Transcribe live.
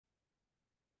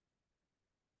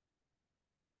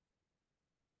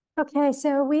Okay,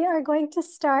 so we are going to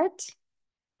start.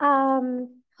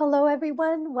 Hello,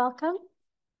 everyone. Welcome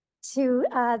to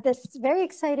this very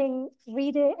exciting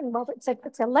reading. Well,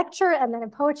 it's a lecture and then a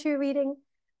poetry reading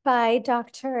by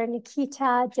Dr.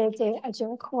 NIKITTA DEDE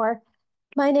Adjirakor.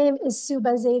 My name is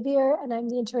Suba Xavier, and I'm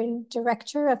the interim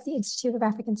director of the Institute of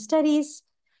African Studies.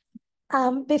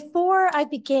 Before I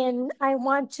begin, I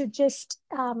want to just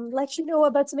let you know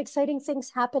about some exciting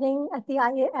things happening at the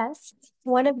IAS.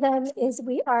 One of them is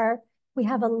we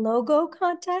have a logo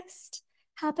contest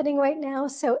happening right now.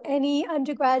 So any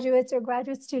undergraduates or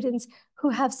graduate students who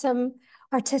have some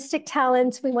artistic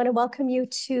talents, we want to welcome you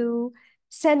to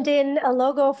send in a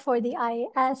logo for the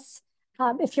IAS.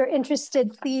 If you're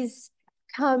interested, please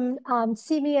come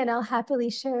see me and I'll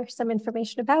happily share some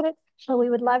information about it. But we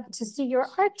would love to see your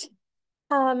art.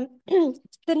 The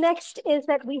next is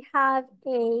that we have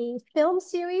a film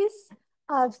series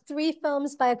of 3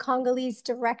 films by a Congolese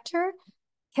director.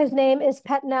 His name is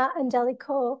Petna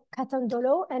Andeliko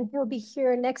Katondolo, and he'll be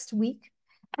here next week.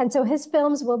 And so his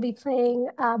films will be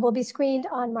screened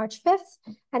on March 5th,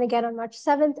 and again on March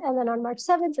 7th, and then on March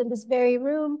 7th in this very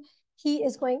room,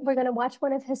 we're going to watch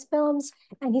one of his films,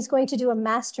 and he's going to do a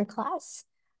masterclass.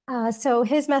 So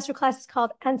his masterclass is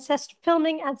called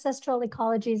Filming Ancestral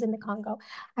Ecologies in the Congo.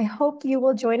 I hope you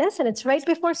will join us, and it's right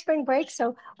before spring break,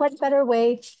 so what better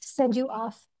way to send you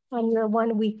off on your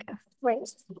 1 week of break.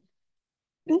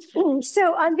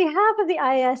 So on behalf of the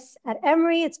IS at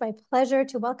Emory, it's my pleasure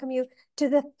to welcome you to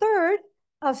the 3rd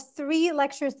of 3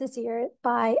 lectures this year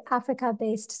by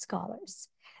Africa-based scholars.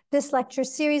 This lecture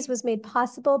series was made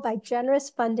possible by generous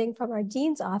funding from our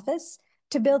Dean's Office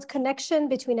to build connection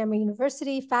between Emory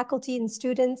University, faculty and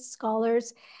students,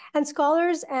 scholars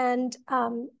and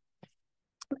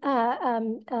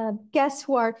guests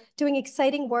who are doing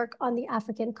exciting work on the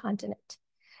African continent.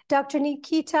 Dr.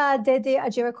 NIKITTA DEDE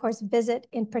Adjirakor's visit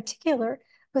in particular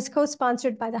was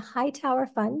co-sponsored by the Hightower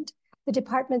Fund, the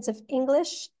Departments of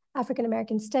English, African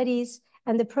American Studies,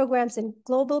 and the programs in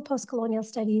Global Postcolonial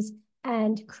Studies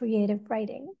and Creative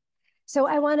Writing. So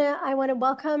I want to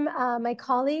welcome my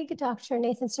colleague, Dr.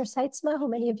 Nathan Sir-Seitzma, who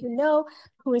many of you know,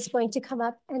 who is going to come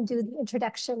up and do the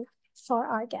introduction for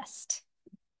our guest.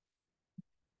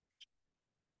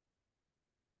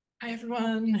 Hi,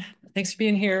 everyone. Thanks for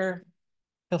being here.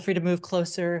 Feel free to move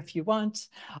closer if you want.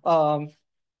 Dr.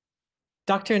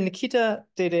 NIKITTA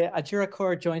DEDE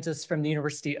Adjirakor joins us from the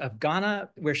University of Ghana,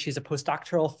 where she's a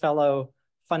postdoctoral fellow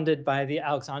funded by the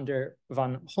Alexander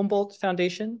von Humboldt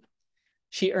Foundation.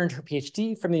 She earned her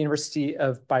PhD from the University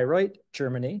of Bayreuth,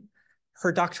 Germany.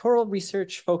 Her doctoral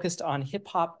research focused on hip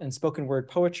hop and spoken word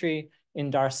poetry in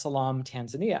Dar es Salaam,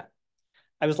 Tanzania.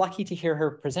 I was lucky to hear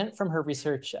her present from her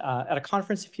research at a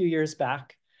conference a few years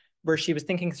back, where she was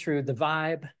thinking through the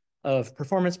vibe of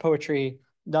performance poetry,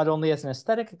 not only as an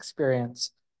aesthetic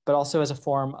experience, but also as a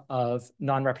form of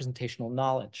non-representational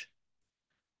knowledge.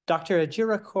 Dr.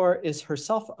 Adjirakor is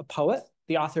herself a poet,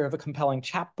 the author of a compelling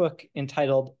chapbook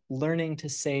entitled Learning to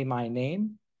Say My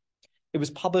Name. It was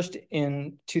published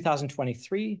in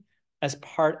 2023 as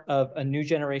part of a New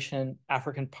Generation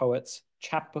African Poets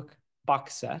chapbook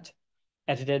box set,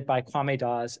 edited by Kwame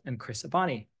Dawes and Chris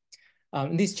Abani.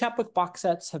 These chapbook box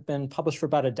sets have been published for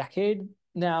about a decade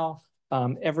now.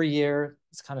 Every year,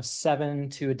 it's kind of 7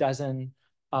 to a dozen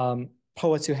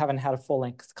poets who haven't had a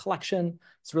full-length collection.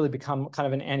 It's really become kind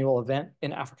of an annual event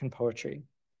in African poetry.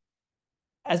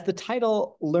 As the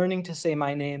title, Learning to Say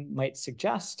My Name, might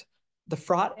suggest, the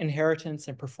fraught inheritance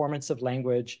and performance of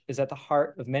language is at the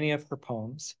heart of many of her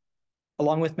poems,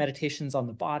 along with meditations on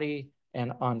the body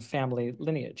and on family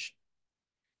lineage.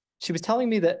 She was telling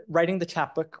me that writing the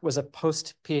chapbook was a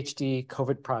post-PhD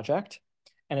COVID project,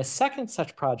 and a second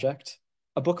such project,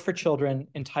 a book for children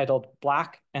entitled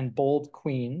Black and Bold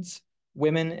Queens,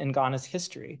 Women in Ghana's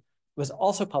History, was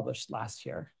also published last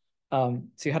year. So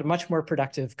you had a much more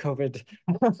productive COVID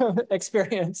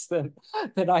experience than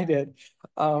I did.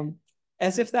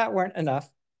 As if that weren't enough,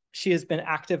 she has been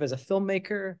active as a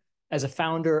filmmaker, as a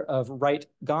founder of Write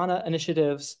Ghana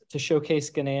initiatives to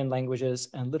showcase Ghanaian languages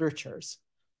and literatures.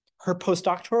 Her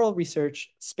postdoctoral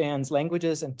research spans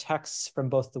languages and texts from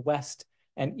both the West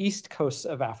and East coasts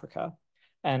of Africa.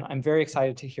 And I'm very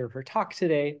excited to hear her talk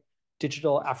today,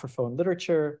 Digital Afrophone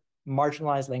Literature,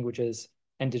 Marginalized Languages,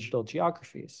 and Digital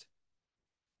Geographies.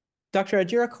 Dr.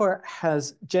 Adjirakor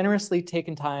has generously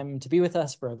taken time to be with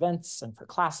us for events and for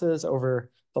classes over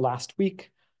the last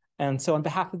week. And so on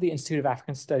behalf of the Institute of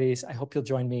African Studies, I hope you'll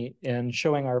join me in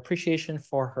showing our appreciation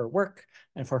for her work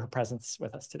and for her presence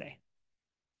with us today.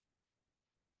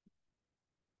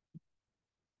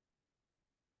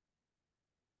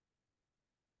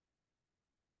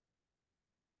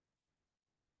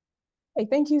 Hey,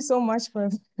 thank you so much for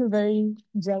a very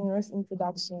generous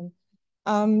introduction.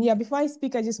 Yeah, before I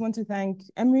speak, I just want to thank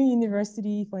Emory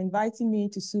University for inviting me,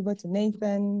 to Suba, to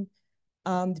Nathan,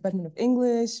 Department of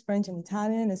English, French and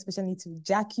Italian, especially to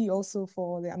Jackie also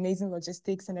for the amazing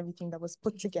logistics and everything that was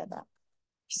put together.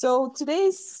 So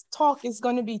today's talk is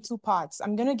going to be two parts.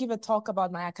 I'm going to give a talk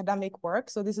about my academic work.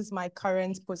 So this is my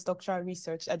current postdoctoral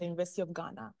research at the University of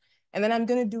Ghana. And then I'm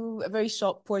going to do a very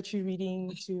short poetry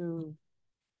reading to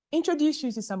introduce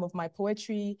you to some of my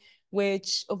poetry,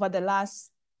 which over the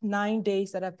last 9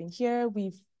 days that I've been here,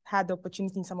 we've had the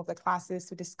opportunity in some of the classes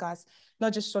to discuss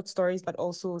not just short stories, but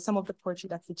also some of the poetry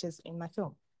that features in my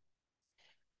film.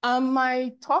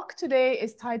 My talk today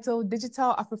is titled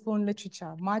Digital Afrophone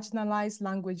Literature, Marginalized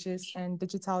Languages and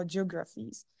Digital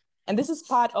Geographies. And this is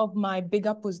part of my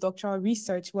bigger postdoctoral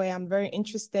research where I'm very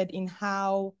interested in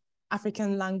how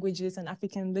African languages and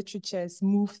African literatures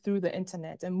move through the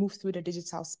internet and move through the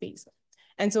digital space.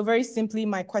 And so very simply,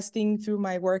 my question through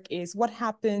my work is what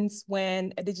happens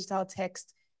when a digital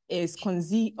text is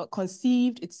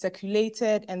conceived, it's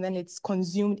circulated, and then it's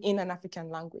consumed in an African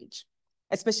language,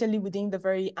 especially within the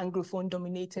very Anglophone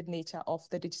dominated nature of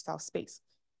the digital space.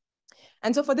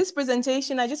 And so for this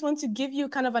presentation, I just want to give you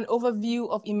kind of an overview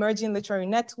of emerging literary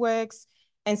networks,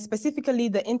 and specifically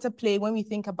the interplay when we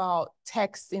think about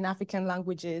text in African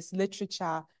languages,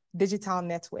 literature, digital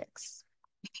networks.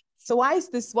 So why is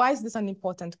this an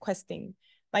important question?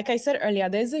 Like I said earlier,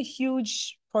 there's a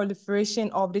huge proliferation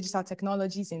of digital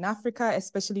technologies in Africa,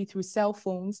 especially through cell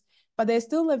phones, but there's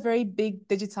still a very big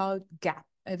digital gap,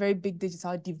 a very big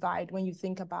digital divide when you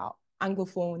think about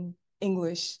Anglophone,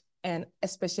 English, and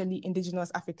especially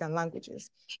indigenous African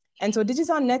languages. And so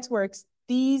digital networks,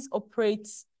 these operate,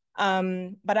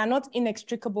 but are not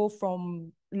inextricable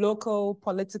from local,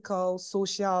 political,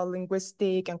 social,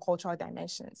 linguistic, and cultural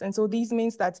dimensions. And so these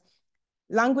means that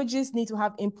languages need to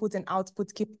have input and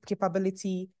output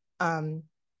capability, and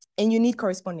you need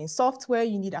corresponding software,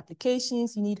 you need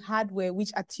applications, you need hardware,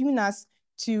 which attune us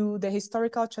to the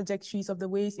historical trajectories of the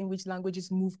ways in which languages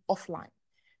move offline.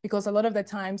 Because a lot of the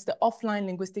times, the offline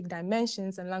linguistic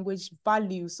dimensions and language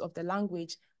values of the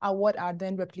language are what are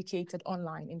then replicated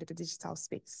online into the digital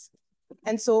space.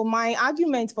 And so my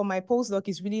argument for my postdoc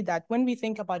is really that when we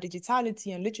think about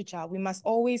digitality and literature, we must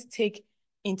always take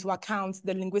into account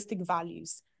the linguistic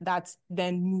values that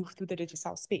then move through the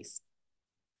digital space.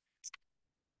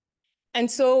 And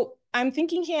so I'm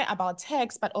thinking here about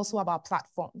text, but also about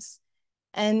platforms.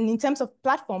 And in terms of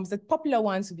platforms, the popular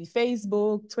ones would be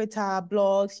Facebook, Twitter,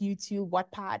 blogs, YouTube,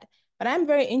 Wattpad. But I'm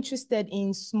very interested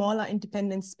in smaller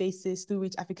independent spaces through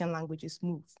which African languages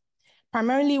move.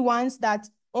 Primarily ones that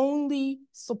only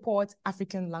support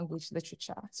African language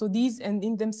literature. So these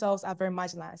in themselves are very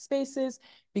marginalized spaces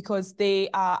because they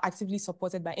are actively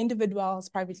supported by individuals,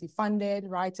 privately funded,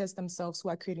 writers themselves who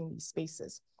are creating these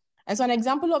spaces. And so an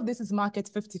example of this is Market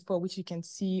 54, which you can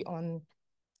see on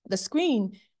the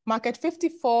screen. Market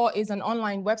 54 is an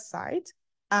online website.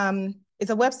 It's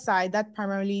a website that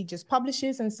primarily just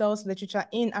publishes and sells literature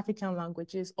in African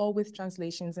languages, all with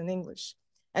translations in English.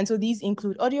 And so these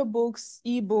include audiobooks,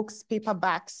 ebooks,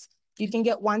 paperbacks. You can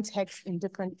get one text in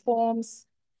different forms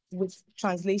with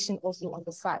translation also on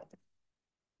the side.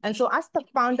 And so as the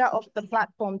founder of the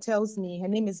platform tells me, her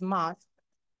name is Marth,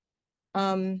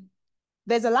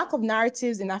 there's a lack of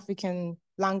narratives in African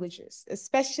languages,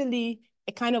 especially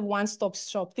a kind of one-stop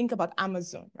shop. Think about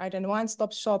Amazon, right? And a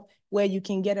one-stop shop where you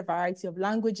can get a variety of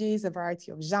languages, a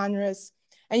variety of genres.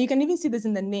 And you can even see this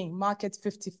in the name, Market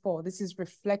 54. This is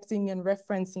reflecting and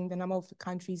referencing the number of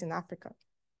countries in Africa.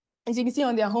 As you can see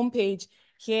on their homepage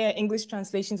here, English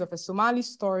translations of a Somali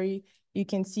story. You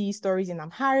can see stories in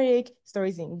Amharic,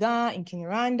 stories in Ga, in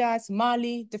Kinyarwanda,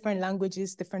 Somali, different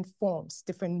languages, different forms,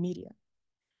 different media.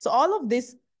 So all of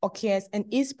this occurs and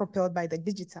is propelled by the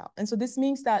digital. And so this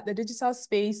means that the digital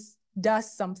space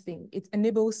does something. It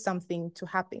enables something to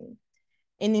happen.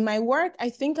 And in my work, I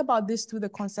think about this through the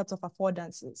concept of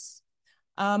affordances.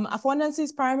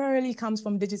 Affordances primarily comes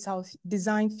from digital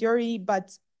design theory,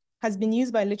 but has been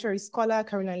used by literary scholar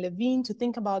Caroline Levine to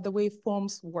think about the way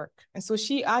forms work. And so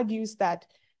she argues that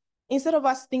instead of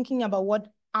us thinking about what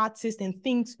artists and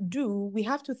things do, we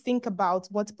have to think about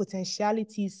what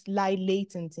potentialities lie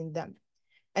latent in them.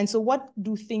 And so what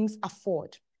do things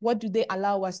afford? What do they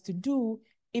allow us to do,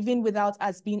 even without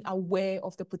us being aware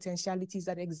of the potentialities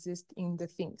that exist in the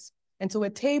things? And so a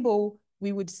table,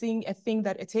 we would think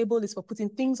that a table is for putting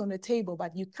things on a table,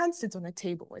 but you can't sit on a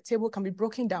table. A table can be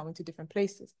broken down into different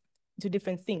places, into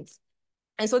different things.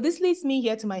 And so this leads me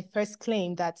here to my first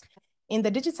claim that in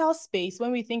the digital space,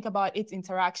 when we think about its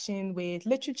interaction with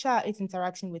literature, its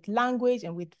interaction with language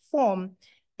and with form,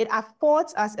 it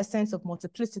affords us a sense of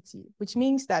multiplicity, which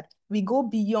means that we go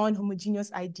beyond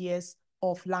homogeneous ideas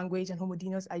of language and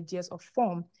homogeneous ideas of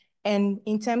form. And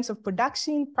in terms of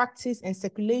production, practice, and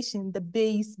circulation, the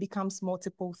base becomes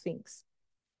multiple things.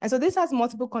 And so this has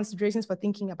multiple considerations for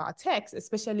thinking about text,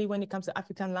 especially when it comes to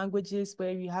African languages,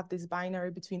 where you have this binary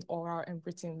between oral and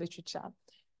written literature.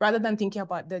 Rather than thinking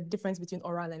about the difference between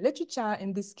oral and literature,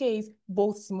 in this case,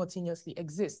 both simultaneously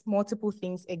exist. Multiple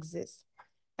things exist.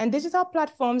 And digital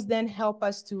platforms then help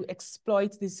us to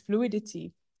exploit this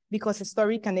fluidity, because a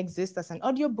story can exist as an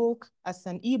audiobook, as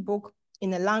an ebook,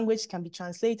 in a language, can be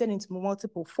translated into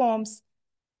multiple forms.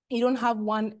 You don't have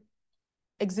one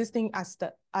existing as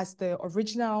the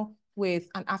original with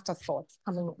an afterthought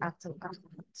coming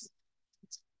afterwards.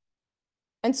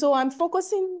 And so I'm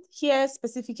focusing here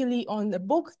specifically on the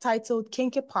book titled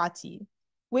Kenke Party,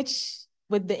 which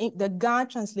with the Ga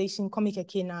translation Komike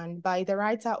Kenan by the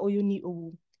writer Oyoni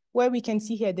Owu, where we can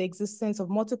see here the existence of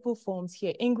multiple forms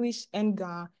here, English and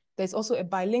Ga. There's also a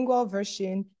bilingual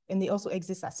version, and they also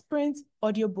exist as print,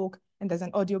 audiobook, and there's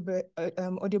an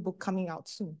audiobook coming out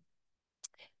soon.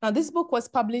 Now, this book was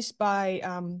published by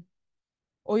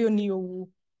Oyoni Owu,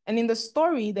 and in the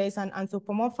story, there's an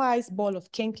anthropomorphized ball of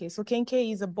kenke. So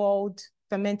kenke is a boiled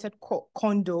fermented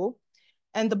kondo,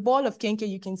 and the ball of kenke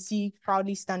you can see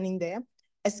proudly standing there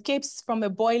escapes from a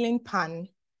boiling pan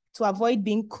to avoid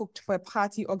being cooked for a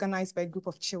party organized by a group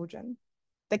of children.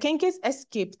 The kenke's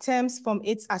escape stems from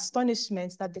its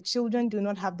astonishment that the children do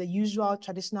not have the usual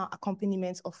traditional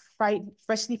accompaniments of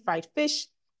freshly fried fish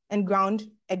and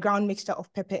a ground mixture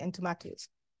of pepper and tomatoes.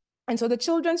 And so the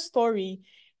children's story,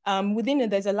 within it,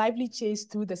 there's a lively chase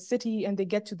through the city, and they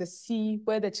get to the sea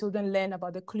where the children learn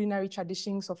about the culinary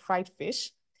traditions of fried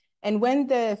fish. And when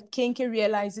the kenke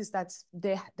realizes that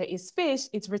there is fish,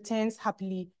 it returns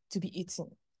happily to be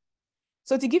eaten.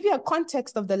 So to give you a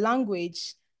context of the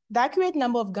language, the accurate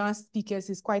number of Ga speakers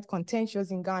is quite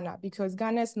contentious in Ghana, because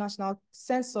Ghana's national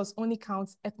census only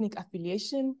counts ethnic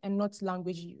affiliation and not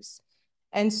language use.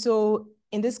 And so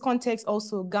in this context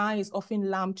also, Ga is often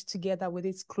lumped together with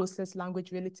its closest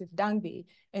language relative, Dangbe,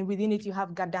 and within it you have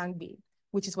Gadangbe,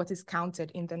 which is what is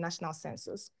counted in the national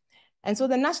census. And so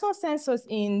the national census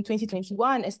in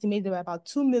 2021 estimated there were about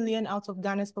 2 million out of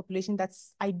Ghana's population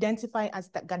that's identified as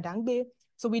the Gadangbe.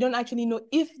 So we don't actually know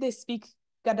if they speak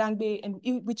Gadangbe and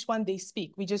which one they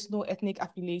speak. We just know ethnic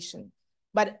affiliation.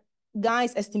 But Ga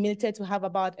is estimated to have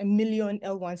about 1 million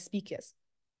L1 speakers.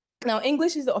 Now,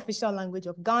 English is the official language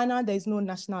of Ghana. There is no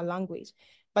national language.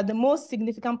 But the most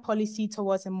significant policy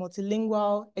towards a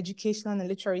multilingual educational and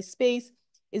literary space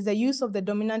is the use of the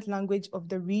dominant language of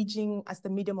the region as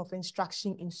the medium of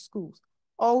instruction in schools.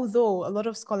 Although a lot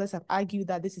of scholars have argued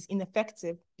that this is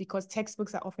ineffective because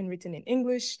textbooks are often written in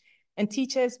English, and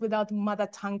teachers without mother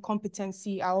tongue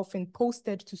competency are often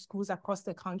posted to schools across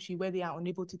the country where they are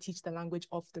unable to teach the language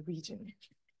of the region.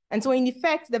 And so in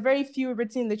effect, the very few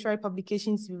written literary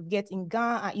publications you get in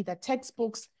Ga are either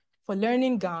textbooks for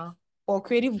learning Ga or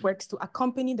creative works to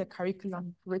accompany the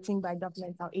curriculum written by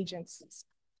governmental agencies.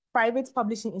 Private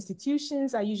publishing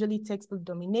institutions are usually textbook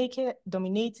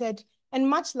dominated, and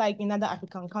much like in other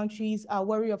African countries, are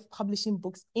wary of publishing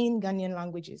books in Ghanaian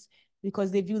languages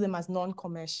because they view them as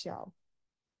non-commercial.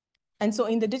 And so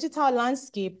in the digital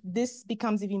landscape, this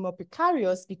becomes even more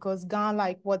precarious because Ga,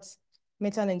 like what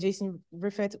Metal and Jason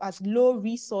refer to as low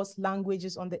resource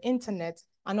languages on the internet,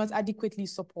 are not adequately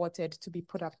supported to be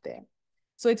put up there.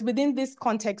 So it's within this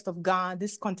context of Ga,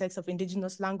 this context of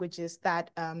indigenous languages,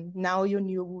 that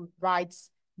Oyoni Owu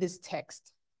writes this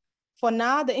text. For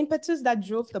now, the impetus that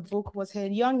drove the book was her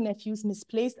young nephew's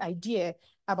misplaced idea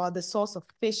about the source of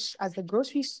fish as the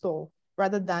grocery store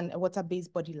rather than a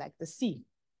water-based body like the sea.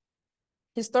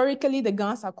 Historically, the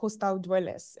Gans are coastal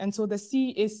dwellers, and so the sea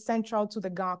is central to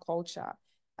the Ga culture.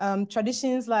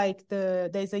 Traditions like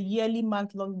there's a yearly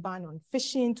month-long ban on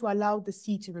fishing to allow the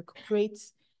sea to recuperate.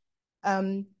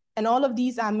 And all of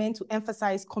these are meant to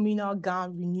emphasize communal Ga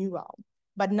renewal.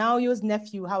 But Naoyo's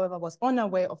nephew, however, was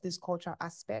unaware of this cultural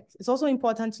aspect. It's also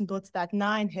important to note that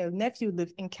Na and her nephew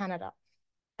live in Canada.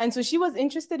 And so she was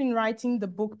interested in writing the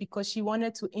book because she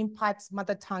wanted to impart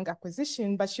mother tongue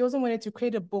acquisition, but she also wanted to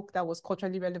create a book that was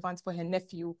culturally relevant for her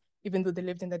nephew, even though they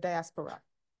lived in the diaspora.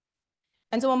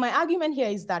 And so my argument here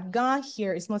is that Ga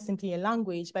here is not simply a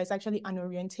language, but it's actually an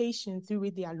orientation through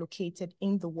which they are located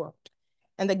in the world.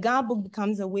 And the Ga book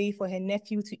becomes a way for her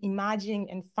nephew to imagine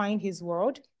and find his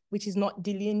world, which is not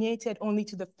delineated only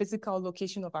to the physical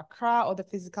location of Accra or the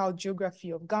physical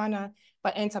geography of Ghana,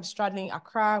 but ends up straddling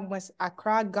Accra, West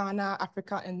Accra, Ghana,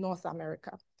 Africa, and North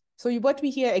America. So what we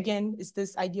hear again is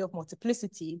this idea of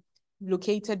multiplicity,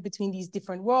 located between these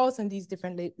different worlds and these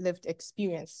different lived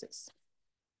experiences.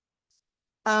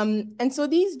 And so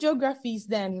these geographies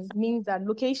then mean that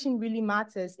location really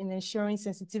matters in ensuring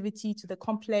sensitivity to the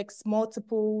complex,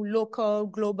 multiple, local,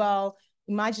 global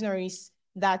imaginaries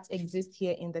that exist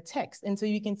here in the text. And so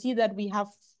you can see that we have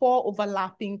 4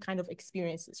 overlapping kind of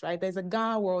experiences, right? There's a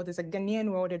Ghana world, there's a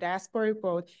Ghanaian world, a diasporic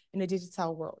world, and a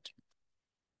digital world.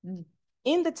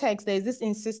 In the text, there's this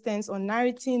insistence on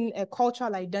narrating a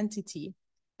cultural identity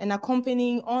and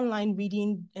accompanying online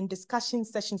reading and discussion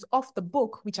sessions of the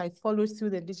book, which I followed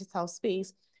through the digital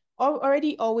space,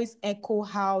 already always echo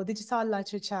how digital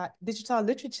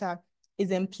literature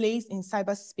is in place in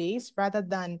cyberspace rather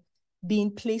than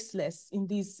being placeless in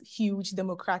this huge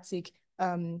democratic,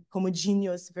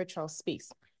 homogeneous virtual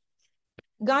space.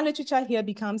 Ghana literature here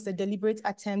becomes a deliberate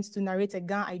attempt to narrate a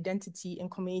Ghana identity and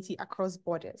community across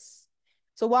borders.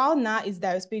 So while Na is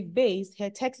diasporic-based,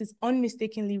 her text is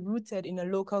unmistakably rooted in a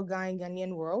local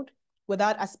Ghanaian world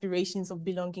without aspirations of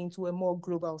belonging to a more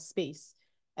global space.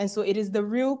 And so it is the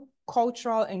real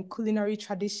cultural and culinary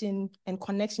tradition and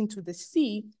connection to the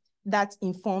sea that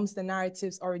informs the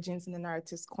narrative's origins and the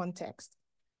narrative's context.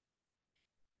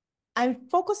 I'm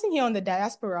focusing here on the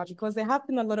diaspora because there have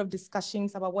been a lot of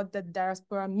discussions about what the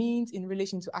diaspora means in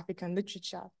relation to African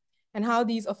literature and how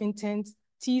these often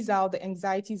tease out the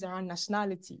anxieties around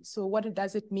nationality. So what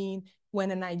does it mean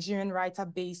when a Nigerian writer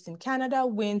based in Canada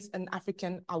wins an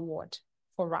African award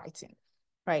for writing,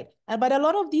 right? But a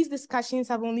lot of these discussions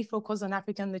have only focused on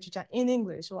African literature in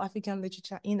English or African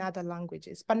literature in other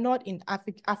languages, but not in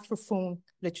Afrophone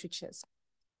literatures.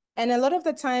 And a lot of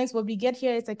the times what we get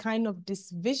here is a kind of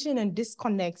division and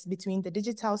disconnect between the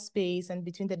digital space and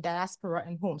between the diaspora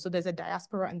and home. So there's a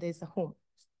diaspora and there's a home.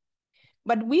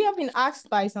 But we have been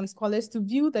asked by some scholars to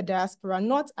view the diaspora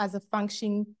not as a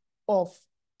function of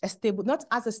a stable, not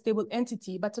as a stable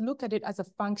entity, but to look at it as a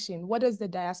function. What does the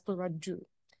diaspora do?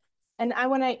 And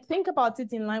when I think about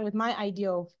it in line with my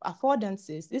idea of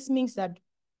affordances, this means that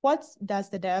what does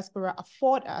the diaspora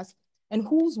afford us and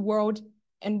whose world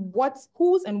and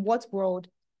what world,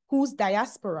 whose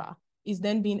diaspora is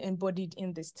then being embodied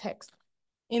in this text.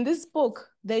 In this book,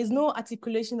 there is no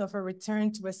articulation of a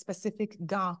return to a specific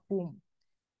Ghana home,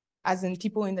 as in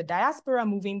people in the diaspora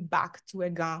moving back to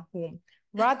a Ghana home.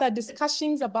 Rather,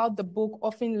 discussions about the book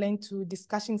often link to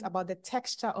discussions about the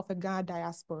texture of a Ghana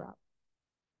diaspora.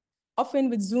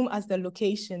 Often with Zoom as the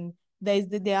location,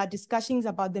 there are discussions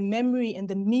about the memory and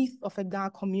the myth of a Ghana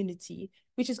community,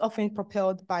 which is often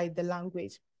propelled by the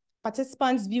language.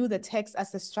 Participants view the text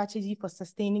as a strategy for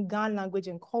sustaining Ghana language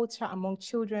and culture among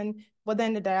children, whether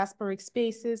in the diasporic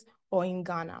spaces or in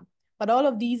Ghana. But all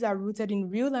of these are rooted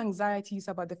in real anxieties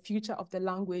about the future of the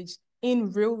language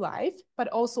in real life, but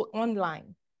also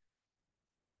online.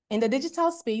 In the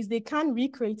digital space, they can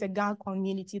recreate a Ghana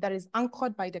community that is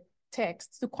anchored by the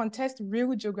text to contest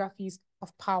real geographies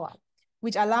of power,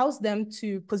 which allows them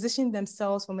to position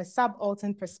themselves from a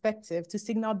subaltern perspective to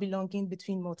signal belonging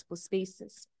between multiple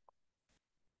spaces.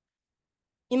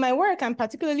 In my work, I'm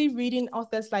particularly reading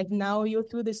authors like Naoyo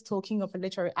through this talking of a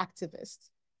literary activist,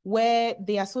 where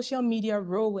their social media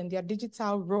role and their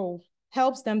digital role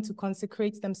helps them to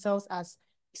consecrate themselves as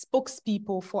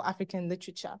spokespeople for African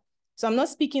literature. So I'm not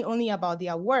speaking only about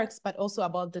their works, but also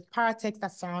about the paratext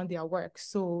that surround their work.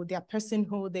 So their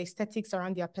personhood, the aesthetics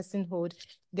around their personhood,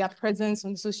 their presence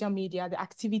on social media, the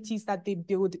activities that they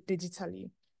build digitally.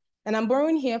 And I'm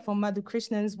borrowing here from Madhu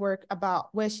Krishnan's work about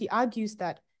where she argues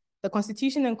that the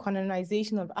constitution and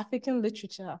colonization of African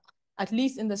literature, at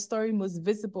least in the story most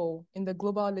visible in the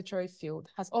global literary field,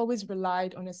 has always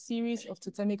relied on a series of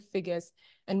totemic figures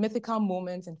and mythical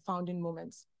moments and founding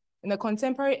moments. In the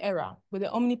contemporary era, with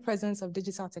the omnipresence of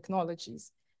digital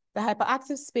technologies, the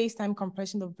hyperactive space-time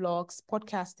compression of blogs,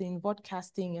 podcasting,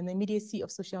 vodcasting, and the immediacy of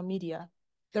social media,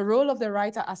 the role of the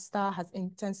writer as star has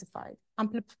intensified,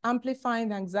 amplifying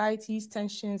the anxieties,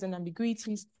 tensions, and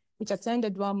ambiguities which attend the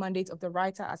dual mandate of the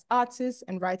writer as artist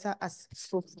and writer as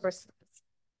spokesperson.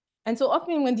 And so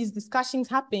often when these discussions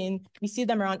happen, we see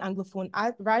them around Anglophone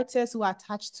writers who are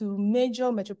attached to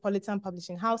major metropolitan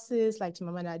publishing houses like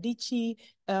Chimamanda Adichie,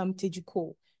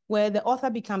 Tejuko, where the author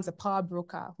becomes a power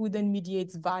broker who then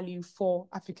mediates value for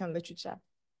African literature.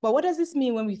 But what does this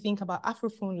mean when we think about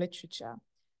Afrophone literature?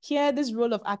 Here, this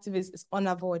role of activist is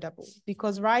unavoidable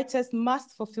because writers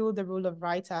must fulfill the role of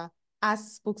writer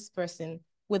as spokesperson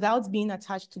without being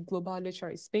attached to global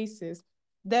literary spaces,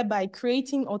 thereby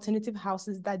creating alternative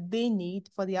houses that they need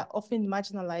for their often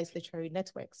marginalized literary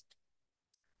networks.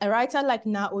 A writer like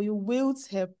Naoyo wields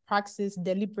her praxis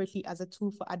deliberately as a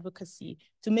tool for advocacy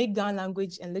to make Ghana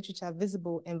language and literature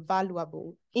visible and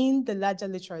valuable in the larger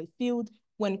literary field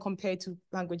when compared to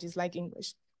languages like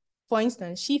English. For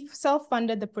instance, she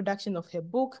self-funded the production of her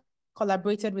book,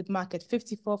 collaborated with Market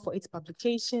 54 for its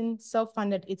publication,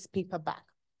 self-funded its paperback.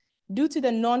 Due to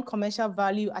the non-commercial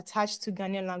value attached to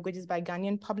Ghanaian languages by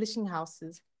Ghanaian publishing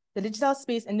houses, the digital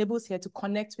space enables her to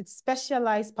connect with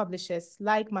specialized publishers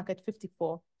like Market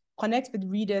 54, connect with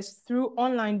readers through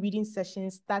online reading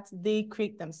sessions that they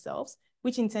create themselves,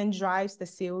 which in turn drives the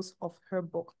sales of her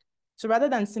book. So rather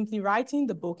than simply writing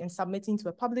the book and submitting to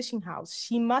a publishing house,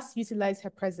 she must utilize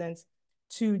her presence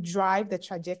to drive the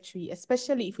trajectory,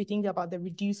 especially if we think about the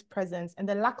reduced presence and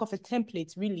the lack of a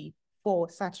template really for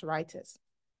such writers.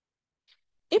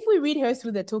 If we read her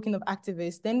through the token of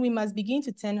activist, then we must begin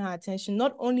to turn her attention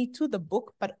not only to the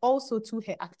book, but also to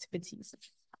her activities.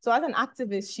 So as an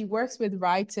activist, she works with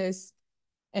writers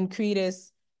and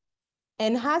creators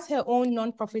and has her own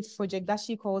nonprofit project that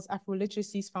she calls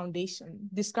Afroliteracy's Foundation,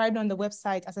 described on the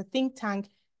website as a think tank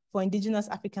for indigenous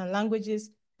African languages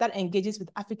that engages with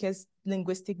Africa's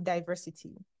linguistic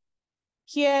diversity.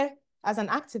 Here, as an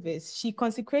activist, she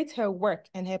consecrates her work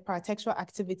and her paratextual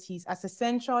activities as a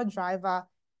central driver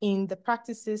in the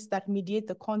practices that mediate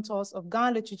the contours of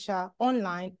Ghana literature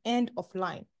online and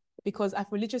offline, because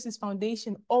Afroliteracy's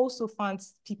Foundation also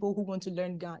funds people who want to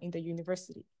learn Ghana in the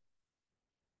university.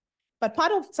 But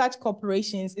part of such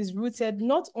corporations is rooted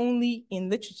not only in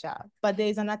literature, but there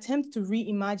is an attempt to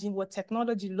reimagine what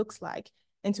technology looks like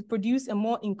and to produce a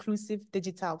more inclusive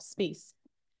digital space.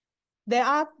 There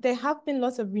have been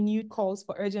lots of renewed calls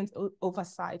for urgent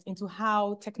oversight into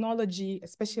how technology,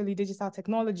 especially digital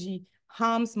technology,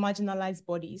 harms marginalized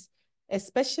bodies,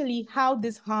 especially how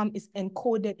this harm is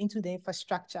encoded into the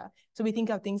infrastructure. So we think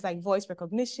of things like voice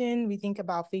recognition, we think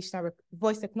about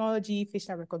voice technology,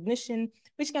 facial recognition,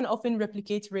 which can often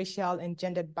replicate racial and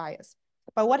gendered bias.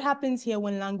 But what happens here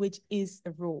when language is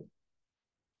a role?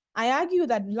 I argue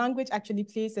that language actually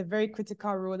plays a very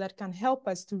critical role that can help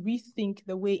us to rethink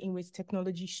the way in which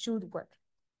technology should work.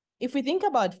 If we think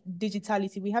about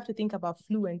digitality, we have to think about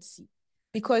fluency.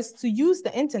 Because to use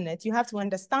the internet, you have to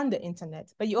understand the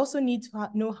internet, but you also need to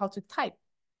know how to type.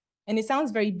 And it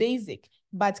sounds very basic,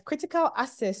 but critical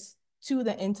access to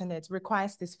the internet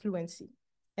requires this fluency.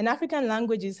 And African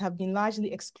languages have been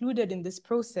largely excluded in this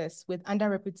process with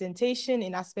underrepresentation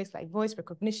in aspects like voice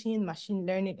recognition, machine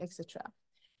learning, etc.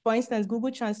 For instance,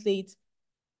 Google Translate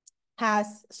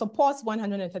supports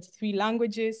 133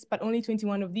 languages, but only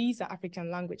 21 of these are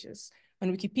African languages.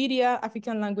 On Wikipedia,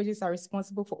 African languages are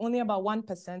responsible for only about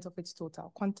 1% of its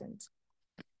total content.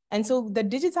 And so the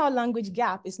digital language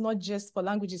gap is not just for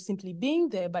languages simply being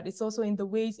there, but it's also in the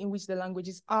ways in which the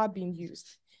languages are being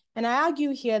used. And I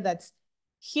argue here that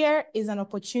here is an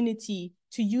opportunity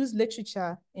to use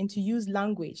literature and to use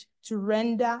language to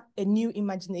render a new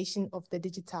imagination of the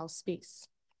digital space.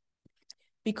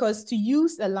 Because to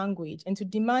use a language and to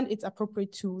demand its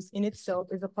appropriate tools in itself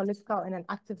is a political and an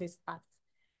activist act.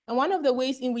 And one of the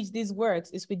ways in which this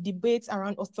works is with debates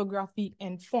around orthography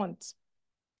and font.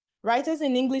 Writers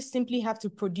in English simply have to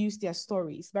produce their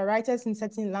stories, but writers in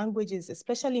certain languages,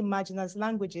 especially marginalized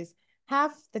languages,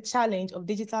 have the challenge of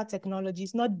digital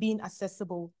technologies not being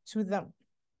accessible to them.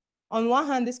 On one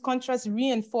hand, this contrast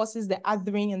reinforces the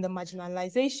othering and the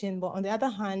marginalization, but on the other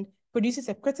hand, produces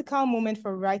a critical moment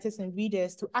for writers and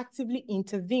readers to actively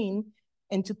intervene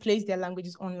and to place their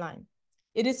languages online.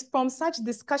 It is from such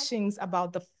discussions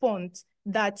about the font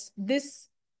that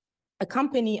a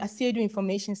company, Asiedu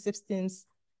Information Systems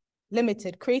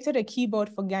Limited, created a keyboard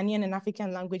for Ghanaian and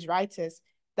African language writers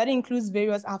that includes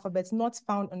various alphabets not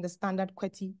found on the standard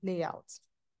QWERTY layout.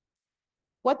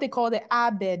 What they call the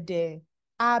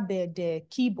ABD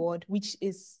keyboard, which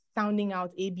is sounding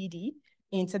out ABD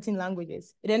in certain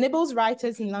languages. It enables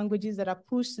writers in languages that are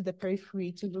pushed to the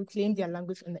periphery to reclaim their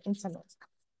language on the internet.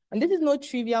 And this is not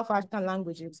trivial for African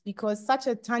languages because such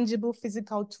a tangible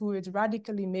physical tool, it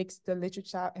radically makes the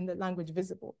literature and the language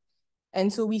visible.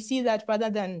 And so we see that rather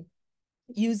than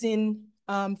using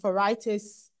for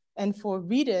writers and for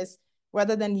readers,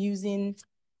 rather than using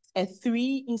a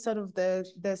 3 instead of the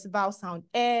vowel sound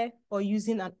or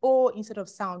using an O instead of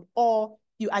sound or,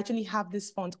 you actually have this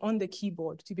font on the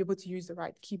keyboard to be able to use the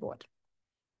right keyboard.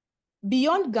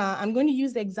 Beyond Ghana, I'm going to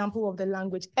use the example of the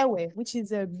language Ewe, which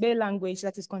is a Bay language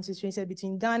that is concentrated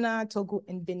between Ghana, Togo,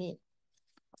 and Benin.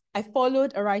 I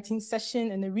followed a writing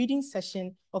session and a reading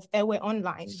session of Ewe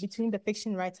online between the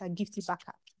fiction writer Gifty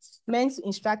Baka, meant to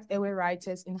instruct Ewe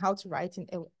writers in how to write in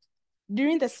Ewe.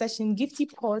 During the session,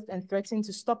 Gifty paused and threatened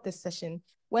to stop the session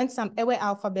when some Ewe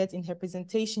alphabet in her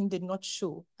presentation did not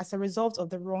show as a result of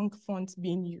the wrong font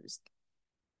being used.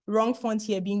 Wrong font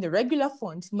here being the regular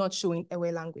font, not showing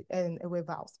Ewe language and Ewe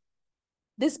vowels.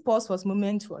 This pause was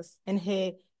momentous, and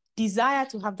her desire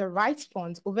to have the right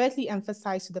font overtly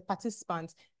emphasized to the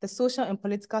participants the social and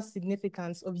political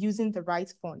significance of using the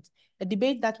right font, a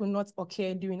debate that will not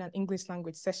occur during an English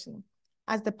language session.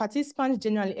 As the participants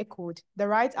generally echoed, the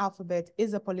right alphabet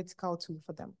is a political tool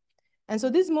for them. And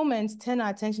so these moments turn our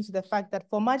attention to the fact that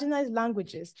for marginalized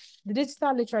languages, the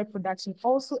digital literary production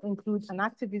also includes an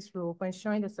activist role for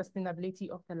ensuring the sustainability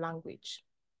of the language.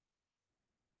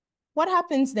 What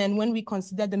happens then when we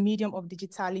consider the medium of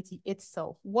digitality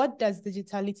itself? What does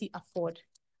digitality afford?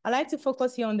 I like to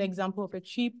focus here on the example of a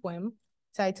Twi poem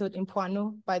titled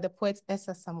Impoano by the poet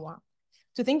Esa Samoa,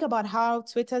 to think about how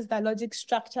Twitter's dialogic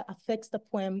structure affects the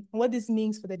poem and what this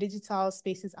means for the digital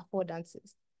space's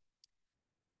affordances.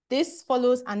 This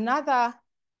follows another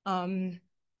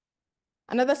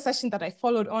session that I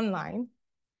followed online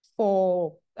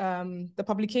for the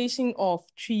publication of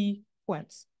Twi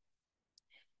poems.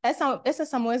 Esa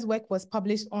Samoa's work was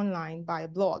published online by a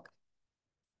blog.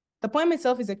 The poem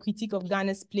itself is a critique of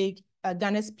Ghana's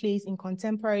place in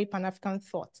contemporary Pan-African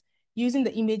thought, using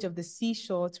the image of the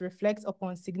seashore to reflect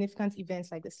upon significant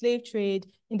events like the slave trade,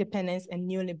 independence, and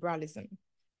neoliberalism.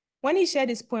 When he shared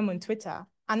his poem on Twitter,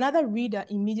 another reader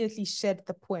immediately shared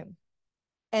the poem.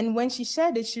 And when she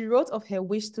shared it, she wrote of her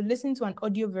wish to listen to an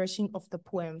audio version of the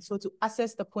poem, so to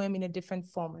access the poem in a different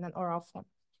form, in an oral form.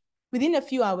 Within a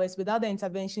few hours, without the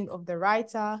intervention of the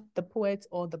writer, the poet,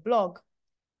 or the blog,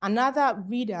 another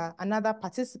reader, another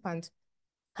participant,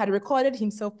 had recorded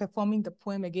himself performing the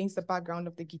poem against the background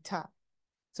of the guitar.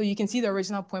 So you can see the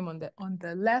original poem on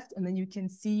the left, and then you can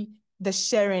see the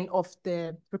sharing of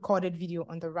the recorded video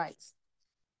on the right.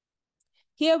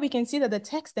 Here we can see that the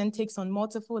text then takes on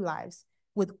multiple lives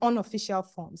with unofficial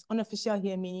forms. Unofficial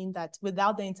here meaning that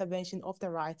without the intervention of the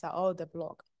writer or the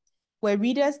blog, where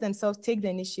readers themselves take the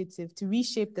initiative to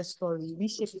reshape the story,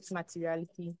 reshape its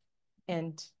materiality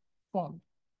and form.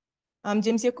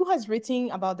 James Yeku has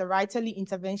written about the writerly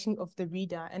intervention of the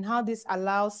reader and how this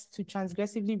allows to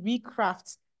transgressively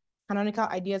recraft canonical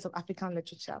ideas of African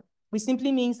literature, which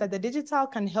simply means that the digital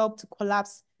can help to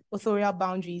collapse authorial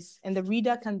boundaries, and the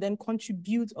reader can then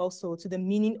contribute also to the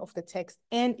meaning of the text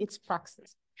and its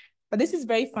praxis. But this is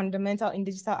very fundamental in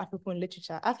digital Afrophone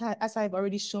literature, as I've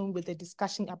already shown with the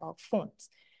discussion about fonts.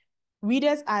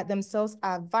 Readers themselves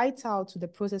are vital to the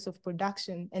process of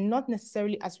production and not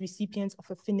necessarily as recipients of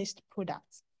a finished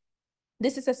product.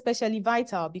 This is especially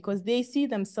vital because they see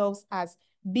themselves as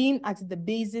being at the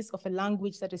basis of a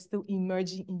language that is still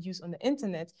emerging in use on the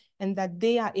internet, and that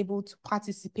they are able to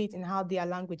participate in how their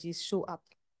languages show up.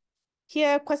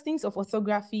 Here, questions of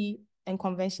orthography and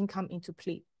convention come into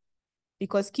play,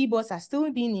 because keyboards are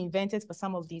still being invented for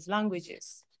some of these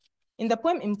languages. In the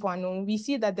poem Impoano, we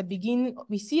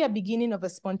see a beginning of a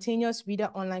spontaneous reader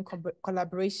online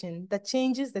collaboration that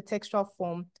changes the textual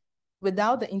form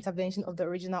without the intervention of the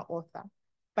original author.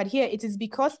 But here it is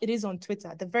because it is on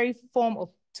Twitter, the very form of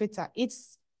Twitter,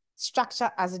 its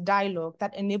structure as a dialogue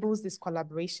that enables this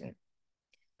collaboration.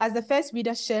 As the first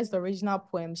reader shares the original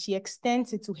poem, she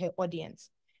extends it to her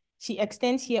audience. She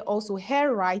extends here also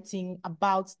her writing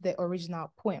about the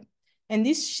original poem. And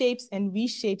this shapes and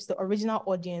reshapes the original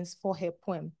audience for her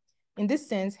poem. In this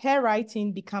sense, her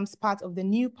writing becomes part of the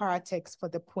new paratext for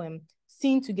the poem,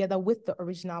 seen together with the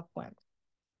original poem.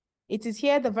 It is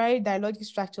here the very dialogic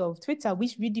structure of Twitter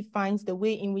which redefines the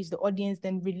way in which the audience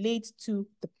then relates to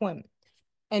the poem.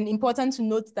 And important to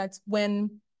note that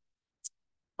when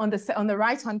on the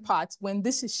right-hand part, when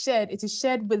this is shared, it is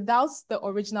shared without the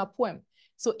original poem.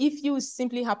 So if you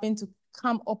simply happen to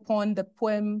come upon the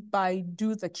poem by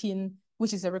Do the King,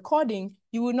 which is a recording,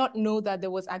 you will not know that there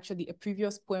was actually a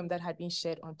previous poem that had been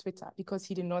shared on Twitter because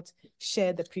he did not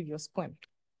share the previous poem.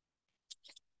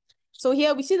 So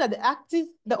here we see that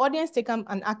the audience take an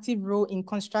active role in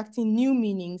constructing new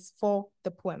meanings for the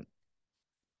poem.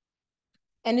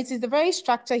 And it is the very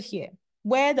structure here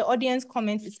where the audience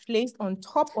comment is placed on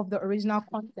top of the original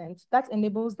content that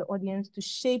enables the audience to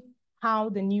shape how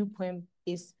the new poem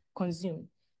is consumed.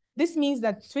 This means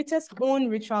that Twitter's own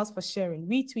rituals for sharing,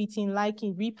 retweeting,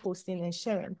 liking, reposting, and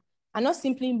sharing are not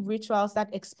simply rituals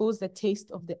that expose the taste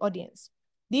of the audience.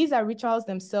 These are rituals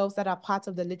themselves that are part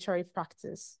of the literary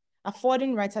practice,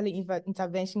 affording writerly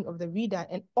intervention of the reader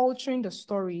and altering the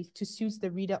story to suit the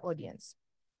reader audience.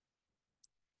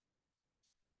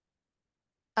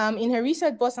 In her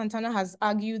research, Boss Santana has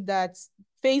argued that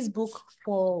Facebook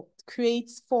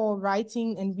creates for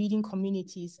writing and reading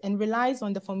communities and relies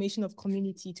on the formation of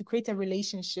community to create a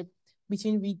relationship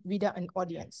between reader and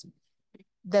audience.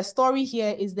 The story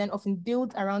here is then often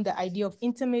built around the idea of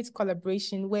intimate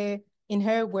collaboration, where in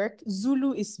her work,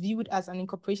 Zulu is viewed as an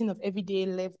incorporation of everyday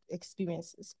lived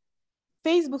experiences.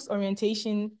 Facebook's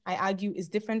orientation, I argue, is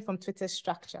different from Twitter's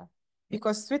structure,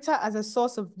 because Twitter, as a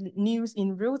source of news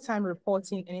in real-time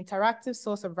reporting, an interactive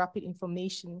source of rapid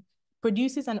information,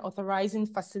 produces an authorizing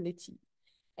facility.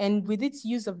 And with its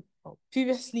use of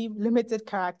previously limited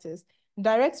characters,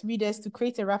 directs readers to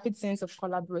create a rapid sense of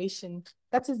collaboration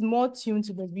that is more tuned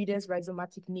to the reader's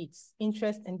rhizomatic needs,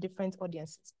 interests, and different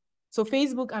audiences. So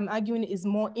Facebook, I'm arguing, is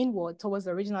more inward towards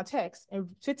the original text, and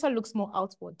Twitter looks more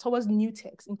outward towards new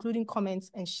text, including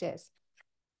comments and shares.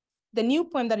 The new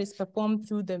poem that is performed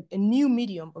through a new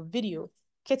medium of video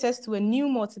caters to a new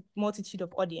multitude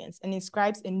of audience and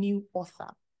inscribes a new author.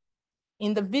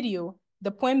 In the video,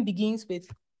 the poem begins with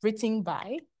written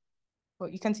by, well,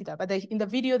 you can't see that, but in the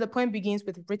video, the poem begins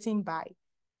with written by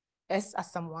S.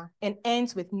 Asamoah and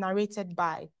ends with narrated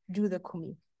by Jude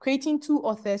Kumi, creating two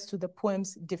authors to the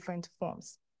poem's different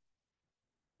forms.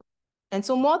 And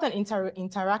so more than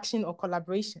interaction or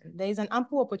collaboration, there is an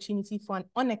ample opportunity for an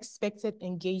unexpected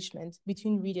engagement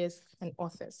between readers and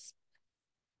authors.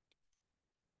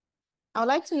 I would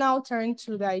like to now turn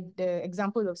to the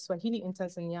example of Swahili in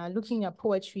Tanzania, looking at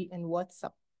poetry and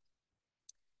WhatsApp.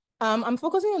 I'm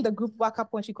focusing on the group Waka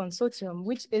Poetry Consortium,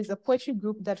 which is a poetry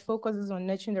group that focuses on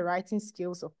nurturing the writing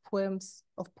skills of poets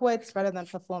rather than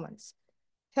performance.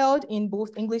 Held in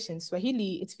both English and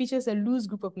Swahili, it features a loose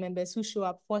group of members who show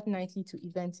up fortnightly to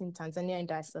events in Tanzania and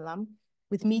Dar es Salaam,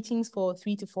 with meetings for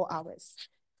 3 to 4 hours.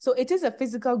 So it is a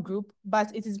physical group,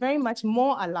 but it is very much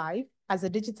more alive as a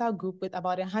digital group with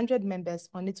about 100 members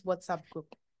on its WhatsApp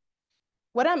group.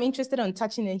 What I'm interested in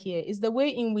touching on here is the way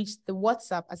in which the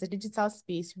WhatsApp as a digital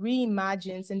space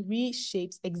reimagines and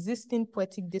reshapes existing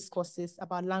poetic discourses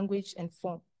about language and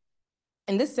form.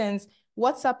 In this sense,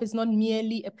 WhatsApp is not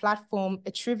merely a platform,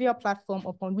 a trivial platform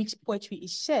upon which poetry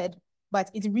is shared,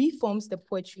 but it reforms the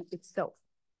poetry itself.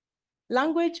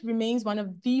 Language remains one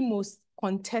of the most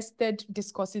contested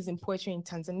discourses in poetry in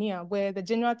Tanzania, where the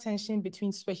general tension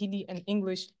between Swahili and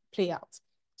English play out.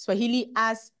 Swahili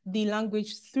as the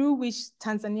language through which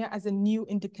Tanzania as a new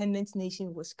independent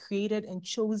nation was created and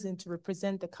chosen to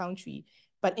represent the country,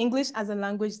 but English as a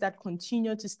language that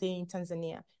continued to stay in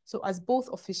Tanzania, so as both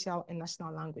official and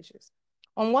national languages.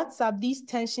 On WhatsApp, these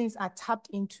tensions are tapped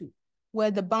into,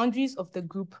 where the boundaries of the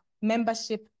group,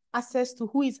 membership, access to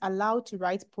who is allowed to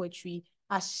write poetry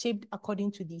are shaped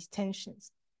according to these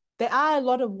tensions. There are a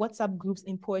lot of WhatsApp groups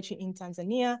in poetry in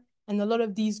Tanzania, and a lot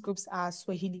of these groups are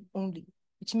Swahili only,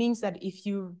 which means that if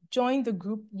you join the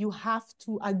group, you have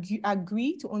to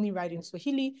agree to only write in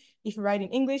Swahili. If you write in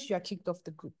English, you are kicked off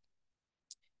the group.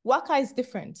 Waka is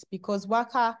different because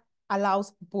Waka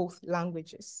allows both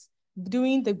languages.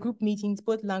 During the group meetings,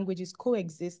 both languages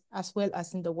coexist as well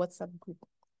as in the WhatsApp group.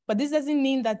 But this doesn't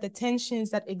mean that the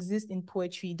tensions that exist in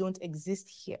poetry don't exist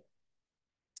here.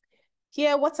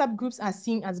 Here, WhatsApp groups are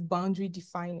seen as boundary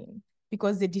defining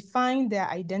because they define their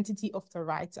identity of the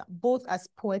writer, both as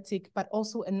poetic, but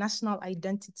also a national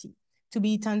identity. To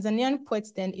be Tanzanian poet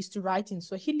then is to write in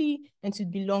Swahili and to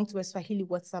belong to a Swahili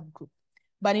WhatsApp group.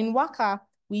 But in Waka,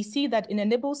 we see that it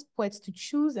enables poets to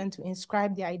choose and to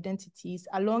inscribe their identities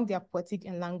along their poetic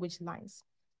and language lines.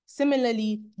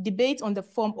 Similarly, debate on the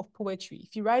form of poetry.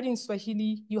 If you write in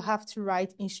Swahili, you have to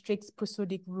write in strict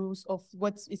prosodic rules of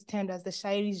what is termed as the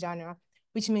shairi genre,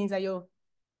 which means that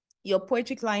your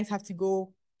poetic lines have to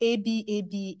go A, B, A,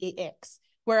 B, A, X.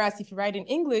 Whereas if you write in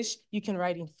English, you can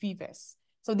write in free verse.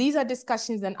 So these are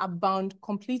discussions that are bound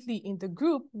completely in the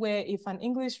group, where if an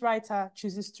English writer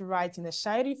chooses to write in the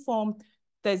shairi form,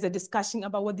 there's a discussion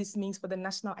about what this means for the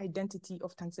national identity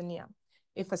of Tanzania.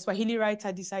 If a Swahili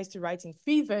writer decides to write in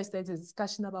free verse, there's a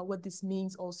discussion about what this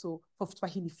means also for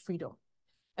Swahili freedom.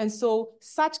 And so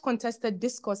such contested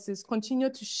discourses continue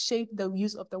to shape the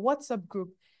use of the WhatsApp group.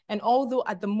 And although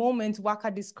at the moment, Waka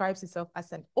describes itself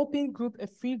as an open group, a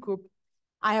free group,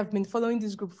 I have been following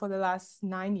this group for the last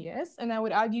 9 years. And I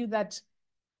would argue that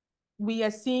we are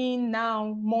seeing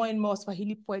now more and more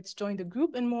Swahili poets join the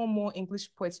group and more English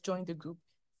poets join the group,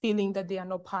 feeling that they are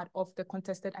not part of the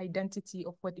contested identity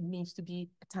of what it means to be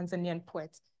a Tanzanian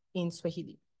poet in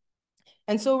Swahili.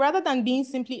 And so rather than being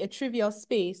simply a trivial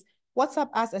space, WhatsApp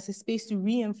acts as a space to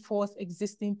reinforce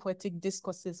existing poetic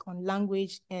discourses on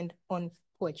language and on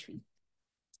poetry.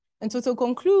 And so to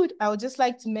conclude, I would just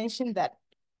like to mention that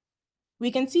we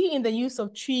can see in the use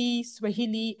of Twi,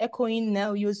 Swahili, echoing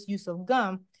Nelio's use of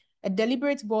Gam, a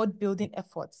deliberate world-building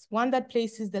effort, one that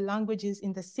places the languages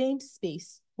in the same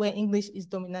space where English is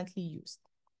dominantly used.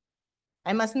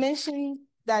 I must mention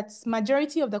that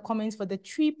majority of the comments for the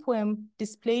Twi poem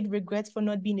displayed regret for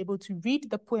not being able to read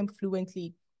the poem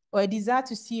fluently, or a desire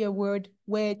to see a word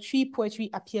where Twi poetry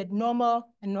appeared normal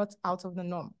and not out of the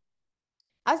norm.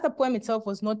 As the poem itself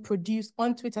was not produced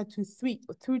on Twitter through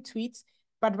tweets,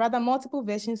 but rather multiple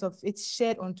versions of it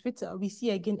shared on Twitter, we see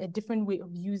again a different way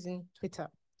of using Twitter.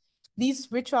 These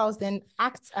rituals then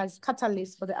act as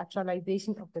catalysts for the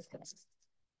actualization of the text.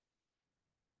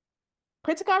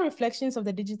 Critical reflections of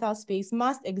the digital space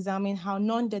must examine how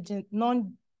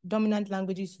non-dominant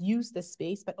languages use the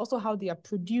space, but also how they are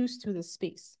produced to the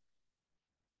space.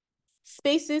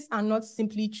 Spaces are not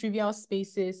simply trivial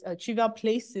spaces, trivial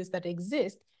places that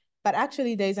exist, but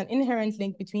actually there is an inherent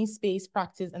link between space,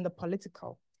 practice, and the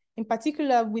political. In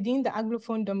particular, within the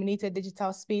Anglophone-dominated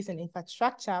digital space and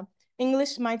infrastructure,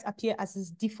 English might appear as its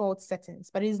default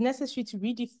settings, but it is necessary to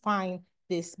redefine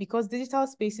this because digital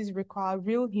spaces require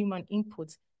real human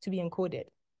input to be encoded.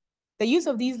 The use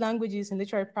of these languages in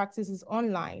literary practices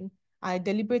online are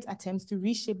deliberate attempts to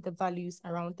reshape the values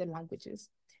around the languages.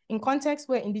 In contexts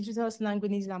where indigenous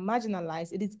languages are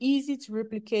marginalized, it is easy to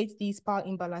replicate these power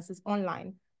imbalances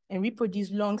online and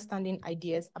reproduce long-standing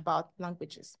ideas about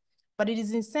languages. But it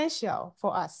is essential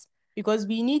for us because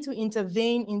we need to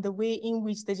intervene in the way in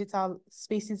which digital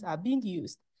spaces are being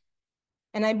used.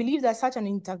 And I believe that such an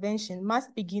intervention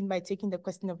must begin by taking the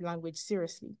question of language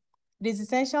seriously. It is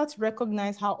essential to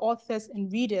recognize how authors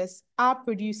and readers are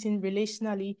producing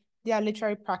relationally their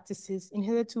literary practices in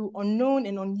hitherto unknown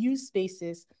and unused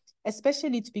spaces,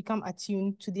 especially to become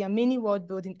attuned to their many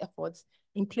world-building efforts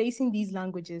in placing these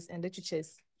languages and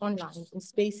literatures online in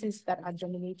spaces that are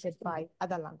dominated by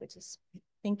other languages.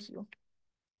 Thank you.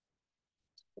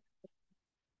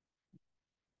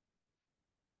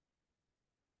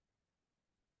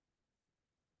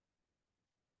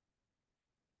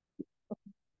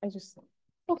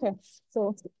 Okay,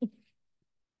 so,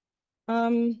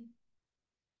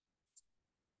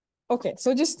 okay,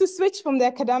 so just to switch from the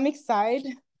academic side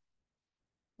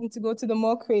and to go to the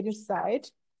more creative side,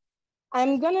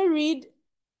 I'm gonna read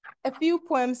a few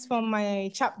poems from my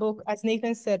chapbook, as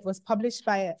Nathan said, was published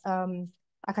by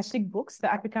Akashic Books,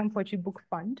 the African Poetry Book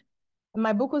Fund. And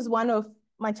my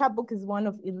chapbook is one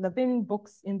of 11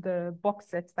 books in the box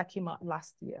set that came out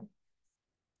last year.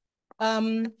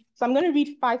 So I'm gonna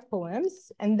read 5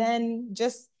 poems, and then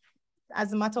just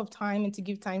as a matter of time and to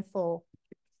give time for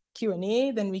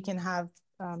Q&A, then we can have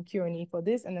Q&A for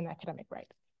this and then academic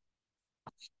right.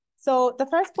 So the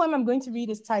first poem I'm going to read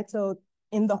is titled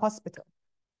In the Hospital.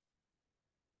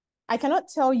 I cannot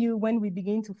tell you when we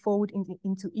begin to fold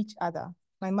into each other,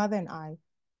 my mother and I,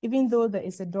 even though there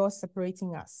is a door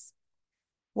separating us.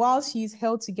 While she is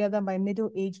held together by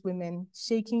middle-aged women,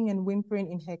 shaking and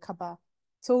whimpering in her kaba,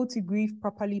 told to grieve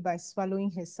properly by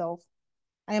swallowing herself,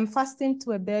 I am fastened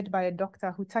to a bed by a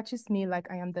doctor who touches me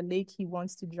like I am the lake he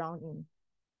wants to drown in.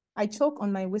 I choke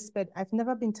on my whispered, I've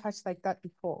never been touched like that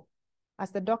before,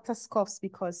 as the doctor scoffs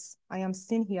because I am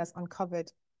sin he has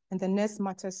uncovered, and the nurse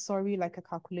mutters sorry like a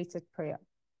calculated prayer.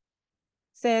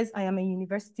 Says I am a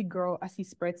university girl as he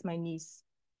spreads my knees.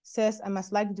 Says I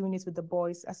must like doing it with the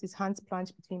boys as his hands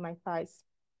plunge between my thighs.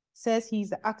 Says he is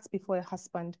the act before a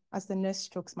husband as the nurse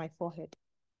strokes my forehead.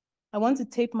 I want to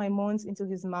tape my moans into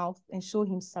his mouth and show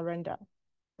him surrender.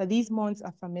 But these moans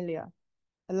are familiar,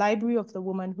 a library of the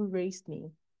woman who raised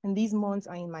me, and these moans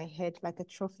are in my head like a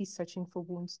trophy searching for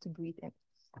wounds to breathe in.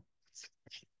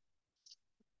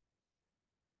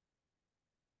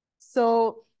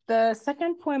 So the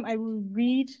second poem I will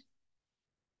read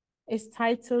is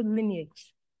titled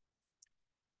Lineage.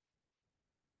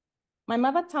 My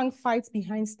mother tongue fights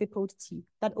behind stapled teeth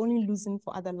that only loosen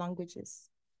for other languages.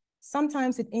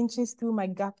 Sometimes it inches through my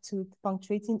gap tooth,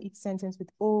 punctuating each sentence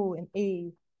with O and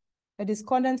a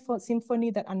discordant symphony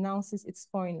that announces its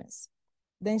foreignness.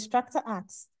 The instructor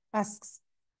asks,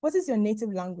 what is your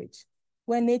native language?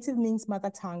 Where native means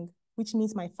mother tongue, which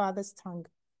means my father's tongue,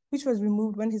 which was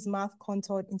removed when his mouth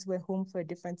contoured into a home for a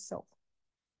different self.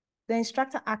 The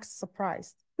instructor asks,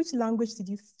 surprised, which language did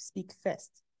you speak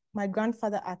first? My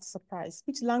grandfather asks, surprised,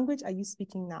 which language are you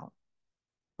speaking now?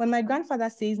 When my grandfather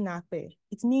says Nakwe,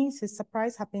 it means his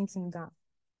surprise happens in Ga,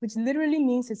 which literally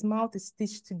means his mouth is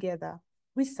stitched together,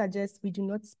 which suggests we do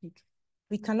not speak.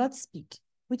 We cannot speak,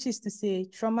 which is to say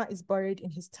trauma is buried in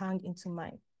his tongue into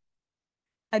mine.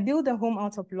 I build a home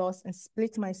out of loss and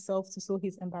split myself to sow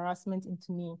his embarrassment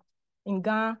into me. In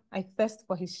Ga, I thirst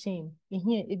for his shame. In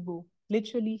here, Igbo,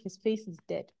 literally his face is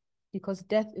dead because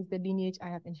death is the lineage I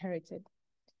have inherited.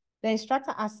 The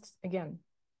instructor asks again,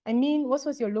 I mean, what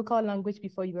was your local language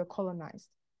before you were colonized?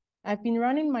 I've been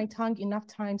running my tongue enough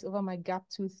times over my gap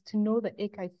tooth to know the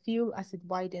ache I feel as it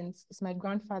widens is my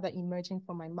grandfather emerging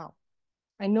from my mouth.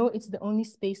 I know it's the only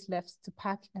space left to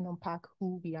pack and unpack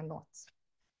who we are not.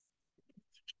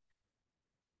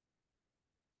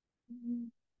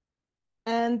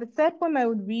 And the third poem I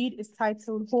would read is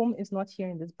titled Home is Not Here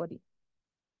in This Body.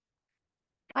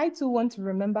 I too want to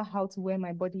remember how to wear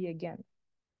my body again.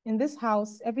 In this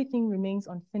house, everything remains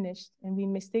unfinished, and we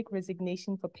mistake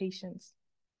resignation for patience.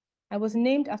 I was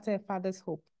named after a father's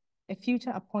hope, a future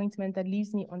appointment that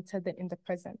leaves me untethered in the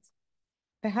present.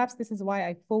 Perhaps this is why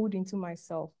I fold into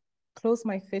myself, close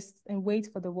my fists, and wait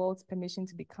for the world's permission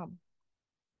to become.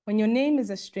 When your name is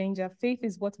a stranger, faith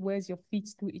is what wears your feet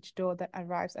through each door that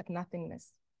arrives at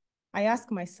nothingness. I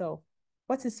ask myself,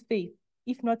 what is faith,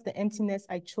 if not the emptiness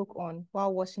I choke on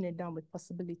while washing it down with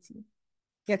possibility?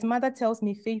 Yet mother tells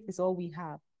me faith is all we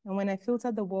have, and when I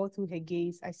filter the world through her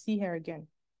gaze, I see her again,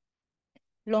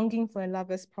 longing for a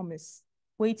lover's promise,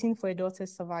 waiting for a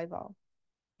daughter's survival.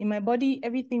 In my body,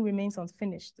 everything remains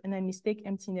unfinished, and I mistake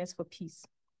emptiness for peace.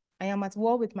 I am at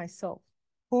war with myself.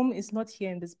 Home is not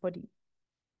here in this body.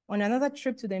 On another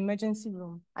trip to the emergency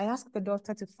room, I asked the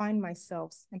doctor to find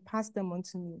myself and pass them on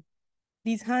to me.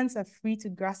 These hands are free to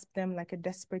grasp them like a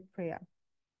desperate prayer.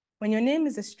 When your name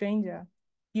is a stranger,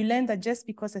 you learn that just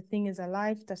because a thing is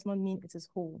alive does not mean it is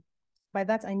whole. By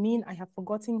that, I mean I have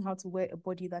forgotten how to wear a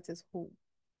body that is whole.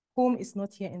 Home is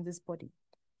not here in this body.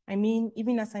 I mean,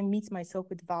 even as I meet myself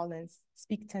with violence,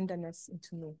 speak tenderness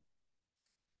into me.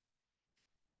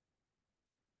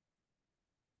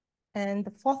 And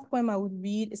the fourth poem I would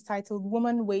read is titled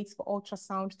Woman Waits for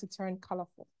Ultrasound to Turn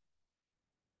Colorful.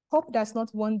 Hope does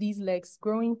not want these legs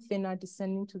growing thinner,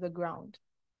 descending to the ground.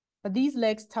 But these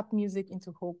legs tap music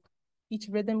into hope, each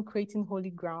rhythm creating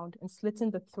holy ground and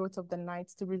slitting the throat of the night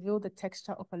to reveal the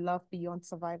texture of a love beyond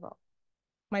survival.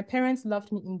 My parents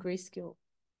loved me in grayscale,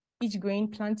 each grain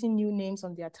planting new names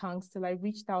on their tongues till I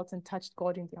reached out and touched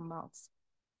God in their mouths.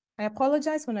 I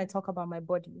apologize when I talk about my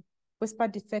body, whisper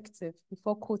defective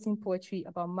before quoting poetry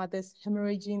about mothers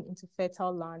hemorrhaging into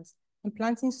fertile lands and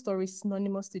planting stories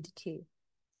synonymous to decay.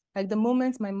 Like the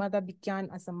moment my mother began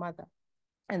as a mother,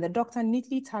 and the doctor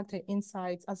neatly tagged her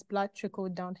insides as blood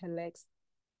trickled down her legs.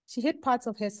 She hid parts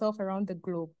of herself around the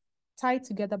globe, tied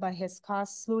together by her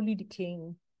scars slowly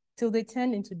decaying, till they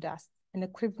turned into dust and a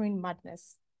quivering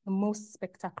madness, the most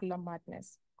spectacular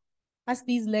madness. As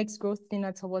these legs grow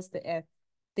thinner towards the earth,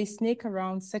 they snake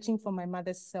around searching for my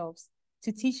mother's selves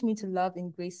to teach me to love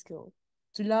in grayscale,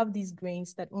 to love these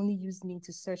grains that only use me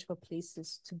to search for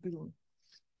places to bloom.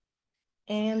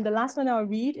 And the last one I'll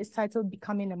read is titled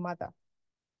Becoming a Mother.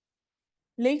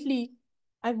 Lately,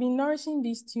 I've been nourishing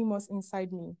these tumors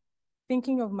inside me,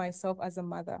 thinking of myself as a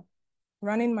mother,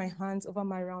 running my hands over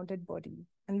my rounded body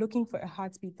and looking for a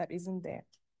heartbeat that isn't there.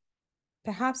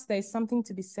 Perhaps there is something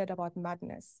to be said about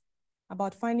madness,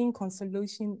 about finding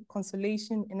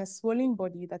consolation in a swollen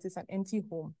body that is an empty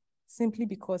home, simply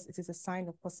because it is a sign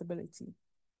of possibility.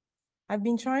 I've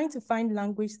been trying to find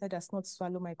language that does not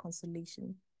swallow my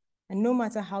consolation. And no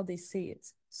matter how they say it,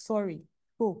 sorry,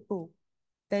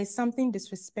 there is something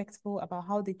disrespectful about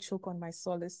how they choke on my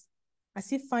solace,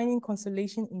 as if finding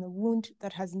consolation in a wound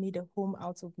that has made a home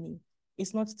out of me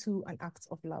is not too an act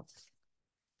of love.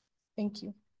 Thank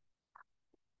you.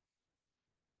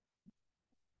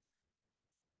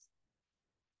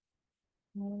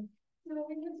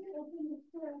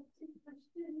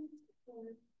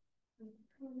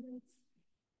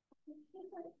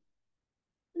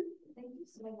 Thank you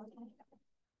so much.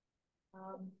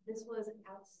 This was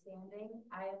outstanding.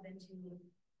 I have been to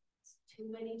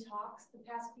too many talks the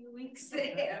past few weeks,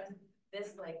 and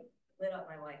this lit up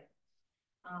my life.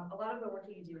 A lot of the work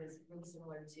that you do is really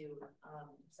similar to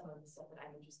some of the stuff that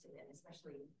I'm interested in,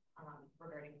 especially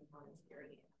regarding performance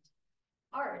theory and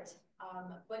art.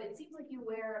 But it seems like you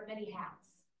wear many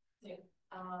hats. Yeah.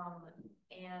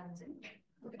 And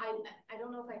I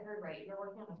don't know if I heard right. You're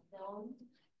working on a film.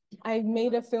 I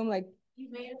made a film like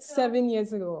 7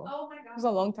 years ago. Oh my gosh. It was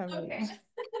a long time ago. Okay.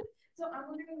 So I'm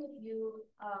wondering if you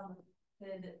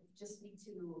could just speak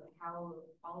to how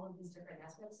all of these different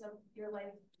aspects of your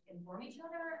life inform each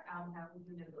other, how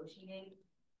you negotiate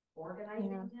organizing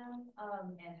them,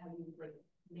 and how you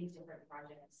make different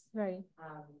projects. Right.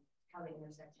 How they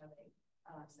intersect, how they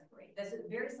separate. That's a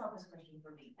very selfish question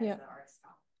for me as the artist,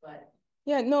 but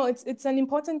yeah, no, it's an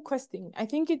important question. I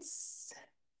think it's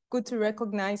good to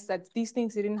recognize that these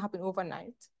things didn't happen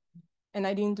overnight, and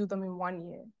I didn't do them in 1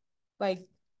 year. Like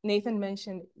Nathan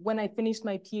mentioned, when I finished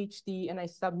my PhD and I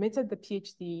submitted the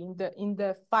PhD in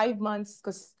the 5 months,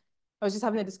 because I was just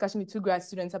having a discussion with 2 grad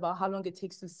students about how long it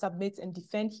takes to submit and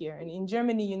defend here. And in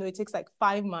Germany, it takes like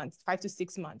 5 months, 5 to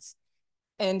 6 months.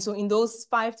 And so in those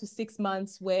 5 to 6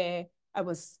 months where I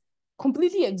was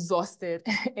completely exhausted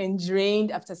and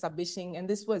drained after submission, and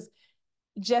this was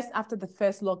just after the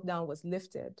first lockdown was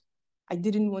lifted, I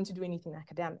didn't want to do anything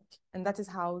academic. And that is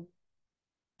how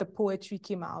the poetry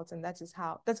came out, and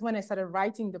that's when I started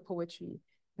writing the poetry,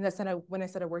 and that's when I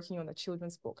started working on the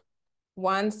children's book.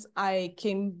 Once I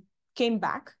came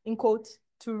back, in quote,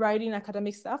 to writing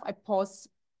academic stuff, I paused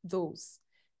those.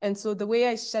 And so the way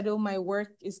I schedule my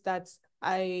work is that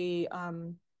I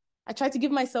try to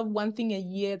give myself one thing a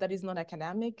year that is not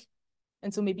academic.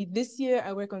 And so maybe this year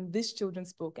I work on this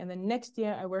children's book, and then next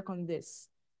year I work on this,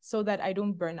 so that I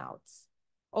don't burn out.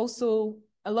 Also,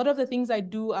 a lot of the things I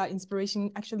do are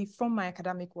inspiration actually from my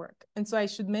academic work. And so I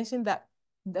should mention that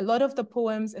a lot of the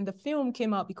poems and the film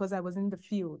came out because I was in the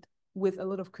field with a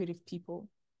lot of creative people.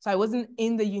 So I wasn't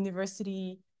in the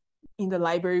university, in the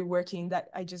library working, that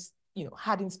I just,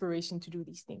 had inspiration to do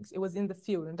these things. It was in the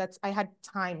field, and I had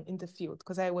time in the field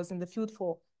because I was in the field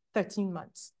for 13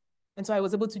 months. And so I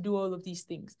was able to do all of these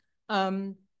things.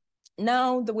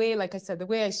 Now, like I said, the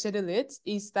way I schedule it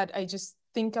is that I just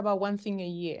think about one thing a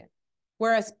year.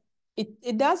 Whereas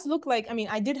it does look like,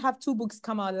 I did have 2 books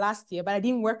come out last year, but I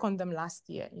didn't work on them last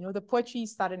year. The poetry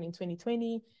started in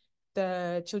 2020,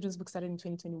 the children's book started in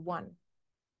 2021.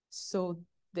 So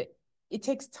it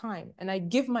takes time, and I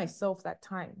give myself that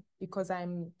time because I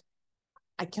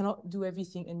cannot do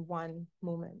everything in one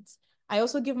moment. I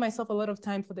also give myself a lot of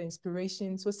time for the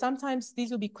inspiration. So sometimes these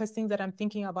will be questions that I'm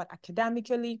thinking about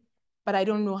academically, but I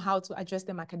don't know how to address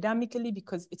them academically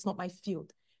because it's not my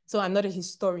field. So I'm not a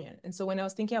historian. And so when I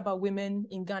was thinking about women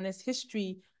in Ghana's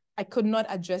history, I could not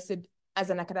address it as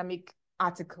an academic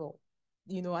article,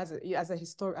 as a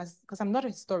historian, because I'm not a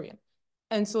historian.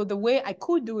 And so the way I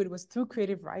could do it was through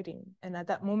creative writing. And at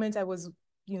that moment I was,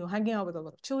 hanging out with a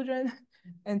lot of children.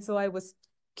 And so I was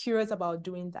curious about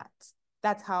doing that.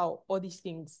 That's how all these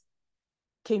things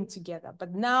came together.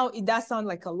 But now it does sound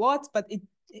like a lot, but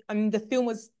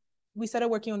we started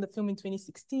working on the film in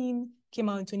 2016, came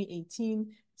out in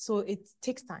 2018. So it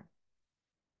takes time,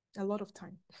 a lot of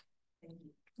time. Thank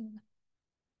you.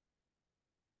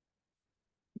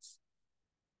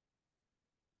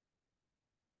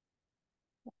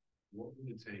 What would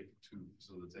it take to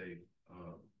facilitate,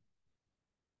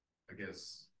 I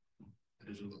guess, a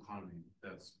digital economy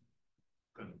that's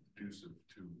conducive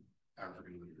to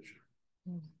African literature?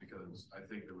 Because I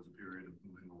think there was a period of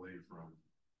moving away from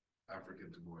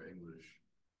African to more English,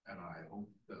 and I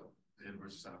hope that the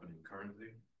inverse is happening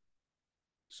currently.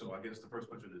 So I guess the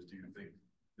first question is, do you think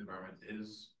the environment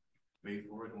is made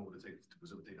for it, and what would it take to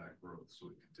facilitate that growth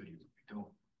so it continues, we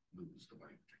don't lose the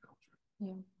language and culture?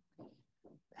 Yeah.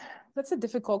 That's a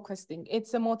difficult question.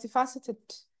 It's a multifaceted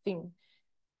thing.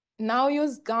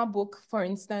 Naoyo's Ghana book, for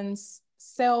instance,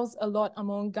 sells a lot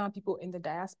among Ghana people in the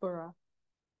diaspora,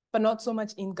 but not so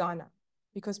much in Ghana,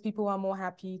 because people are more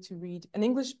happy to read an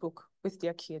English book with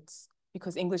their kids,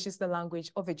 because English is the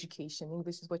language of education.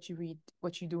 English is what you read,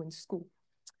 what you do in school.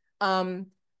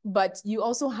 But you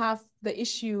also have the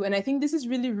issue, and I think this is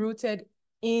really rooted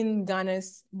in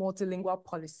Ghana's multilingual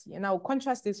policy. And I'll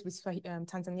contrast this with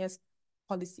Tanzania's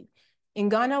policy. In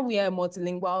Ghana, we are a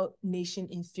multilingual nation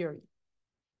in theory.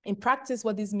 In practice,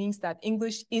 what this means that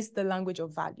English is the language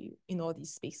of value in all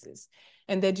these spaces.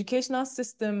 And the educational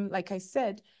system, like I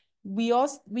said, we all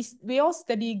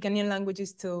study Ghanaian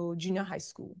languages till junior high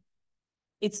school.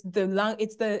 It's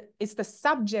the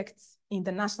subject in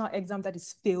the national exam that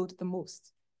is failed the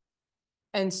most.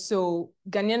 And so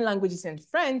Ghanaian languages and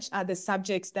French are the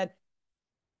subjects that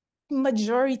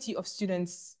majority of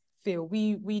students fail.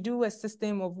 We do a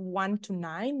system of 1 to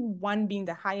 9, 1 being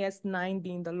the highest, 9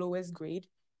 being the lowest grade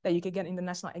that you can get in the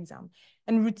national exam.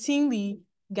 And routinely,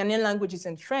 Ghanaian languages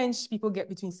and French, people get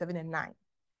between 7 and 9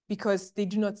 because they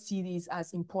do not see these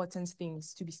as important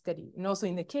things to be studied. And also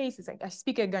in the case, it's like, I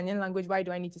speak a Ghanaian language, why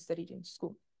do I need to study it in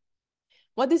school?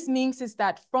 What this means is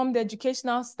that from the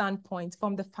educational standpoint,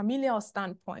 from the familial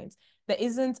standpoint, there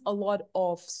isn't a lot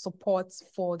of support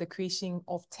for the creation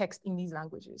of text in these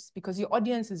languages because your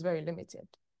audience is very limited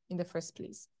in the first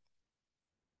place.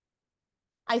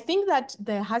 I think that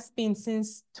there has been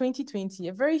since 2020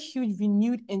 a very huge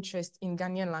renewed interest in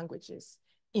Ghanaian languages,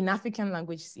 in African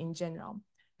languages in general.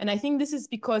 And I think this is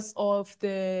because of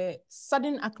the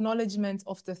sudden acknowledgement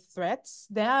of the threats.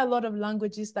 There are a lot of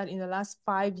languages that in the last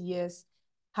 5 years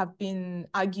have been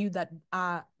argued that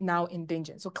are now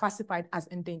endangered, so classified as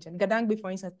endangered. Gadangbe,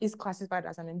 for instance, is classified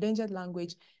as an endangered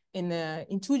language. In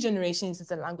 2 generations,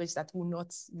 it's a language that will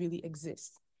not really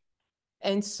exist.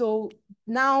 And so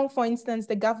now, for instance,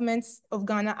 the government of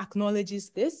Ghana acknowledges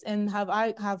this and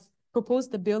have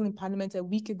proposed a bill in Parliament a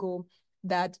week ago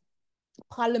that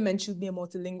Parliament should be a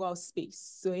multilingual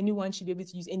space. So anyone should be able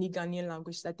to use any Ghanaian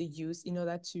language that they use in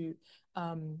order to,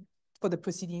 for the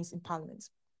proceedings in Parliament.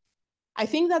 I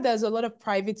think that there's a lot of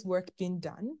private work being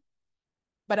done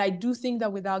But I do think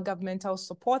that without governmental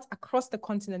support across the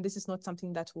continent, this is not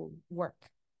something that will work.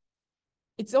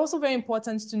 It's also very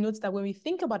important to note that when we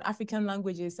think about African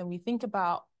languages and we think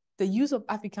about the use of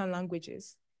African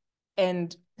languages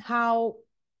and how,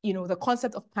 you know, the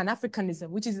concept of Pan-Africanism,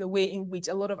 which is the way in which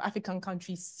a lot of African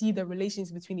countries see the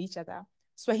relations between each other.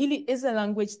 Swahili is a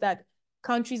language that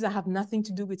countries that have nothing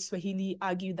to do with Swahili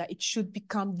argue that it should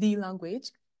become the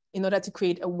language in order to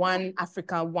create a one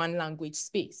Africa, one language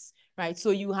space, right?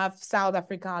 So you have South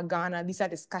Africa, Ghana, these are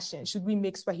discussions. Should we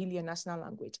make Swahili a national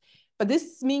language? But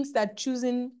this means that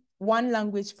choosing one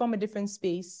language from a different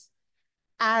space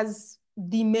as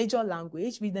the major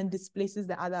language, which then displaces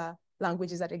the other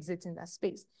languages that exist in that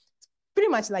space. It's pretty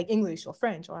much like English or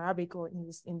French or Arabic or in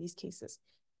these cases.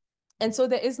 And so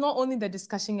there is not only the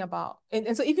discussion about,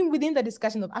 and so even within the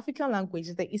discussion of African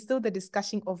languages, there is still the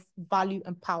discussion of value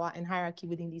and power and hierarchy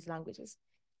within these languages.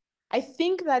 I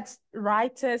think that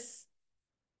writers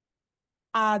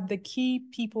are the key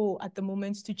people at the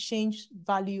moment to change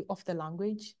value of the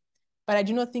language, but I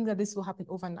do not think that this will happen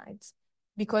overnight.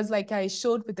 Because like I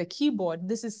showed with the keyboard,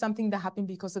 this is something that happened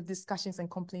because of discussions and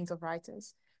complaints of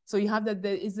writers. So you have that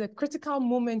there is a critical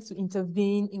moment to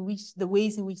intervene in which the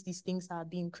ways in which these things are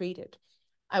being created.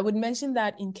 I would mention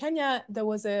that in Kenya, there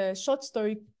was a short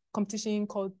story competition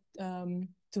called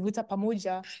Tuvuta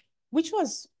Pamoja, which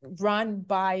was run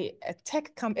by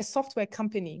a software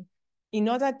company in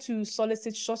order to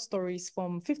solicit short stories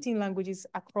from 15 languages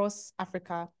across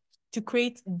Africa to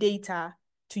create data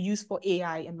to use for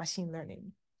AI and machine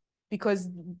learning. Because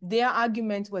their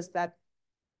argument was that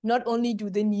not only do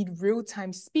they need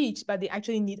real-time speech, but they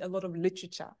actually need a lot of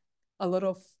literature, a lot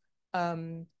of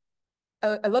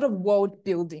world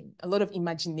building, a lot of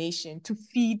imagination to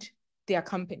feed their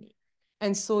company.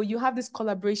 And so you have this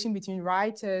collaboration between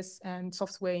writers and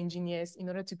software engineers in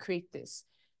order to create this.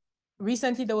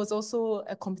 Recently, there was also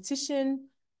a competition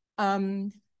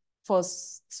for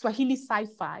Swahili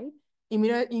sci-fi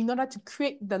in order to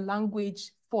create the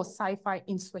language for sci-fi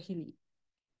in Swahili,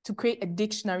 to create a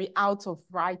dictionary out of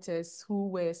writers who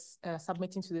were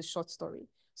submitting to the short story.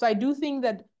 So I do think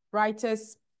that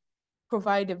writers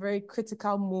provide a very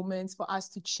critical moment for us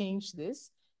to change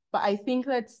this. But I think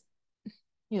that,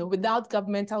 you know, without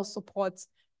governmental support,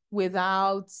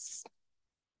 without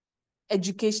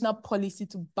educational policy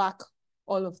to back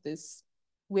all of this,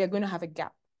 we are going to have a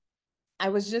gap. I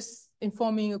was just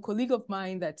informing a colleague of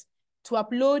mine that to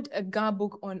upload a Ga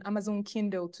book on Amazon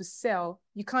Kindle to sell,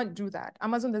 you can't do that.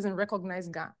 Amazon doesn't recognize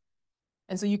Ga.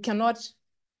 And so you cannot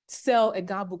sell a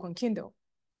Ga book on Kindle.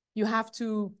 You have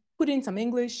to put in some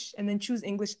English and then choose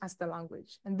English as the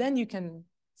language. And then you can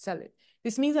sell it.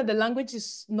 This means that the language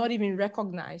is not even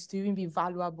recognized to even be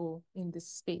valuable in this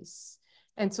space.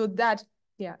 And so that,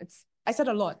 yeah, I said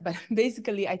a lot, but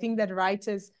basically I think that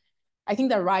writers are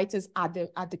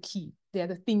the key. They are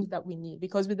the things that we need,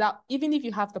 because even if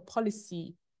you have the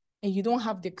policy and you don't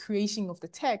have the creation of the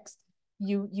text,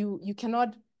 you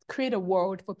cannot create a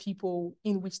world for people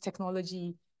in which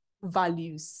technology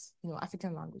values, you know,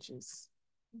 African languages.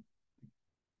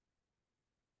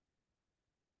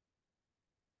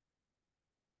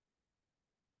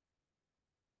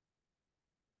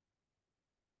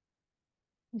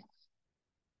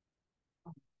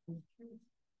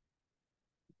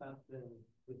 About the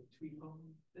Twi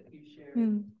that you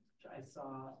shared, I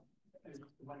saw. I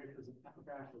wondered if it was an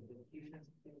epigraph or dedication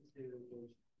to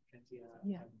Shantia.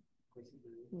 Yeah.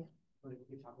 Yeah. But if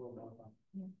you talk a little bit about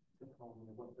the poem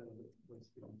and what the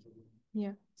students are doing.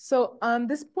 Yeah. So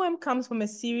this poem comes from a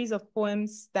series of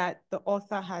poems that the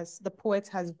poet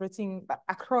has written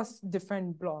across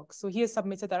different blogs. So he has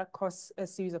submitted that across a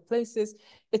series of places.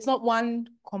 It's not one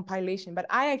compilation, but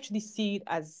I actually see it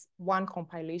as one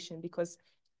compilation because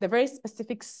the very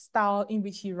specific style in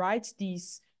which he writes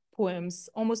these poems,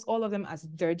 almost all of them as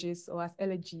dirges or as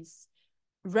elegies,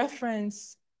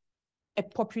 reference a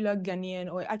popular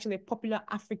Ghanaian or actually a popular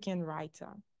African writer.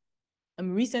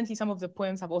 Recently, some of the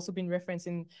poems have also been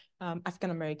referencing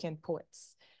African-American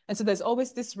poets. And so there's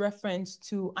always this reference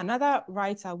to another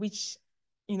writer, which,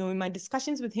 you know, in my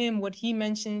discussions with him, what he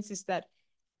mentions is that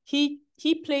he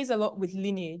plays a lot with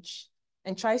lineage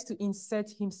and tries to insert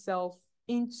himself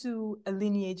into a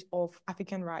lineage of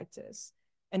African writers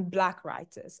and Black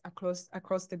writers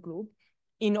across the globe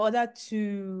in order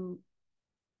to,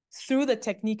 through the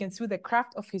technique and through the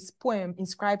craft of his poem,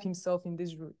 inscribe himself in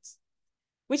these roots,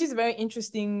 which is a very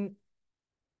interesting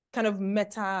kind of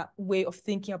meta way of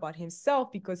thinking about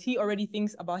himself, because he already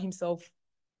thinks about himself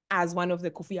as one of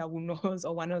the Kofi Awunos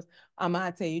or one of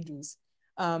Amara Teju's,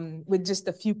 with just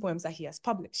a few poems that he has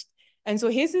published. And so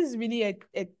his is really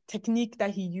a technique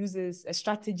that he uses, a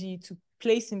strategy to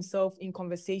place himself in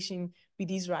conversation with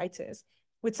these writers.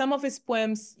 With some of his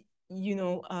poems,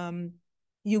 you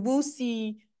will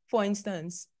see, for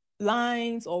instance,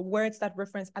 lines or words that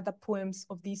reference other poems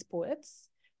of these poets.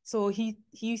 So he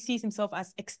sees himself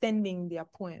as extending their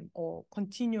poem or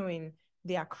continuing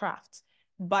their craft.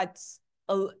 But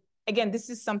again, this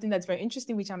is something that's very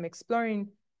interesting, which I'm exploring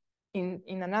in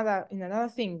another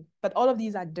thing. But all of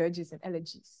these are dirges and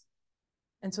elegies.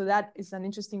 And so that is an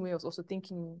interesting way of also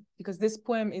thinking, because this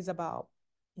poem is about,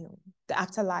 the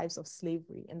afterlives of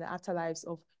slavery and the afterlives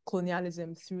of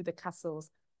colonialism through the castles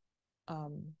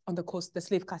on the coast, the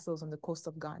slave castles on the coast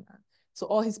of Ghana. So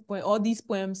all these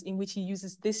poems in which he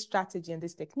uses this strategy and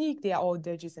this technique, they are all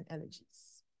dirges and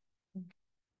elegies.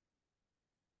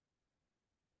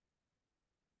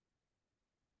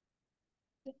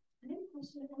 I have a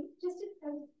question. I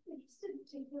was interested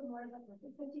to hear more about the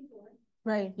 54.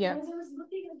 Right, yeah. As I was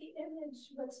looking at the image,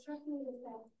 what struck me was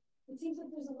that it seems like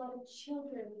there's a lot of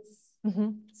children's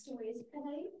stories. And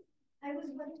I was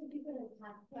wondering if you could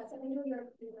unpack for us. And I know you're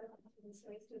about children's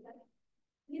stories too, but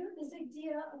this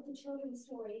idea of the children's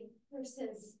story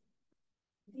versus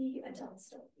the adult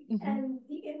story. And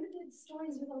the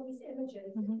stories with all these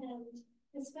images. And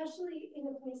especially in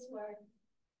a place where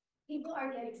people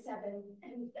are getting 7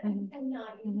 and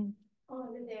 9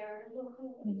 on their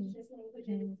local indigenous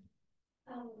languages.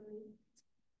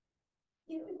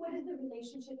 What is the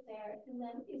relationship there? And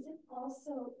then is it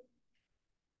also,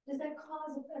 does that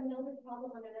cause another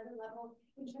problem on another level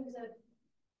in terms of,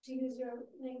 to use your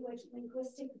language,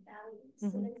 linguistic values? So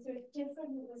is there different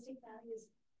linguistic values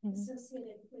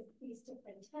associated with these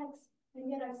different texts? And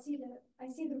yet I see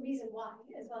the reason why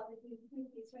as well as these,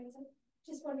 right? So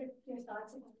just wondered your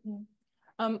thoughts about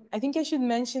it. I think I should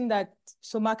mention that,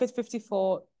 so Market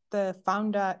 54, the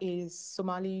founder is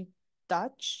Somali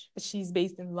Dutch, but she's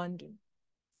based in London.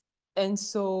 And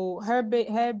so her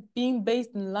being based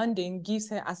in London gives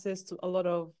her access to a lot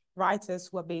of writers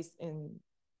who are based in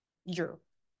Europe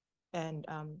and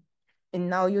in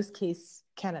Naoyo's case,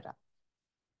 Canada.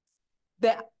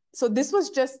 So this was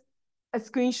just a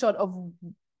screenshot of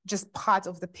just part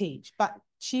of the page, but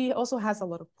she also has a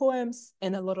lot of poems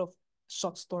and a lot of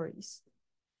short stories.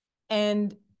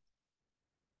 And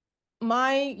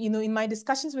in my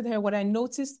discussions with her, what I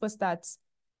noticed was that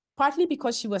partly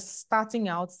because she was starting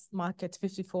out Market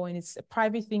 54 and it's a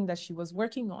private thing that she was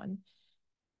working on,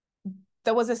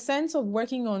 there was a sense of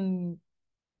working on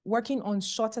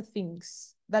shorter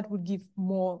things that would give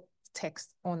more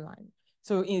text online.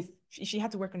 So if she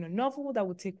had to work on a novel, that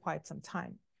would take quite some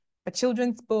time. But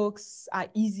children's books are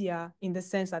easier in the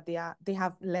sense that they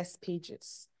have less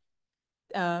pages.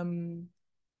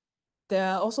 There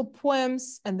are also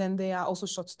poems, and then there are also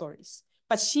short stories.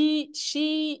 But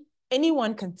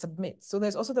anyone can submit. So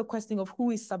there's also the question of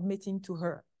who is submitting to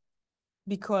her,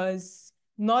 because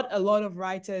not a lot of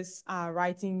writers are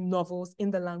writing novels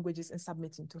in the languages and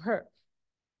submitting to her.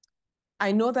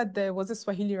 I know that there was a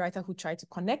Swahili writer who tried to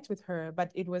connect with her,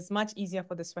 but it was much easier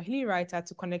for the Swahili writer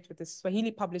to connect with the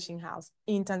Swahili publishing house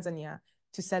in Tanzania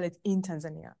to sell it in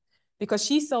Tanzania, because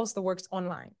she sells the works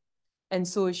online. And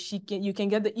so you can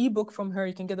get the ebook from her,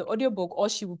 you can get the audiobook, or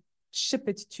she will ship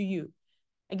it to you.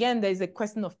 Again, there's a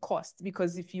question of cost,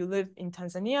 because if you live in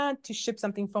Tanzania, to ship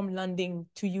something from London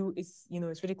to you is,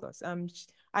 it's ridiculous.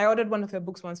 I ordered one of her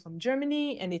books once from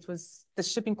Germany, and the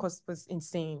shipping cost was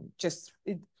insane.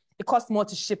 It cost more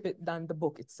to ship it than the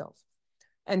book itself.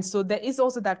 And so there is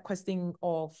also that question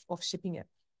of shipping it.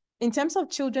 In terms of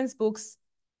children's books,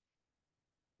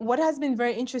 what has been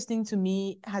very interesting to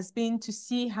me has been to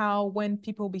see how when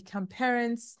people become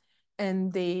parents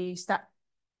and they start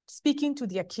speaking to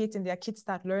their kids and their kids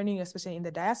start learning, especially in the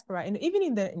diaspora and even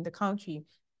in the country,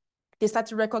 they start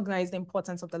to recognize the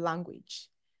importance of the language.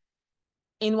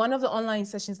 In one of the online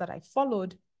sessions that I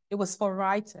followed, it was for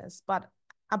writers, but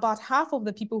about half of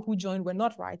the people who joined were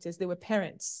not writers, they were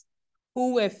parents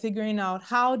who were figuring out,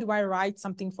 how do I write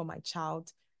something for my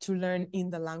child to learn in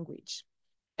the language?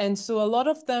 And so a lot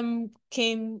of them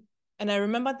came, and I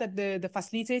remember that the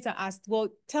facilitator asked, well,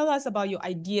 tell us about your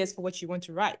ideas for what you want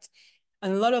to write.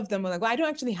 And a lot of them were like, well, I don't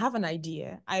actually have an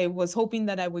idea. I was hoping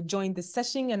that I would join the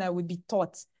session and I would be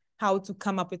taught how to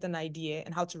come up with an idea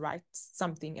and how to write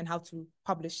something and how to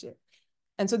publish it.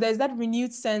 And so there's that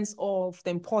renewed sense of the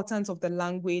importance of the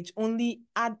language only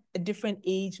at a different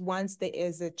age once there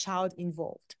is a child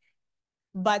involved.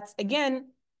 But again,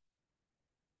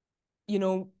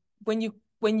 when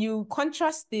you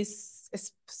contrast this,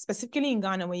 specifically in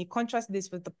Ghana, when you contrast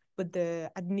this with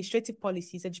the administrative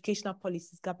policies, educational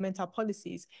policies, governmental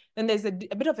policies, then there's a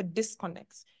bit of a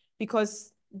disconnect,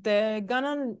 because the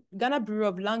Ghana Bureau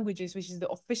of Languages, which is the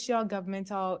official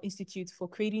governmental institute for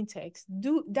creating text,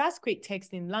 does create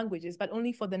text in languages, but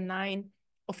only for the 9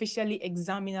 officially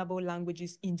examinable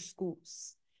languages in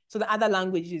schools. So the other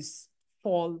languages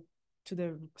fall to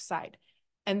the side.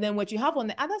 And then what you have on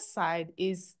the other side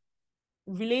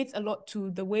relates a lot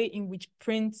to the way in which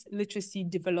print literacy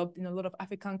developed in a lot of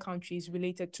African countries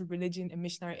related to religion and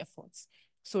missionary efforts.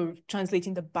 So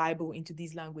translating the Bible into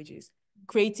these languages,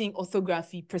 creating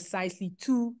orthography precisely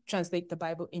to translate the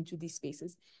Bible into these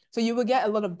spaces. So you will get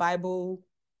a lot of Bible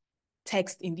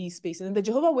text in these spaces. And the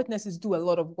Jehovah's Witnesses do a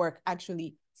lot of work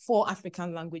actually for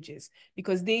African languages,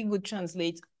 because they would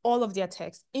translate all of their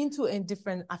text into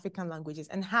different African languages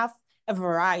and have a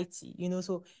variety, you know.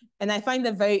 So, and I find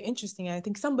that very interesting. And I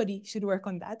think somebody should work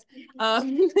on that,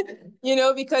 you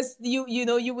know, because you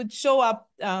would show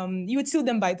up, you would see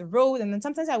them by the road, and then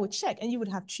sometimes I would check and you would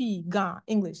have Twi, Ga,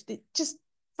 English, just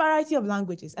variety of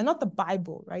languages, and not the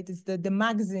Bible, right? It's the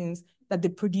magazines that they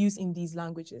produce in these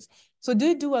languages. So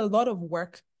they do a lot of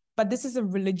work, but this is a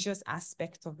religious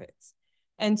aspect of it.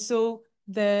 And so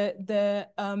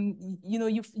you know,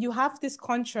 you have this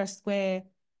contrast where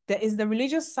there is the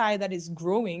religious side that is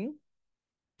growing,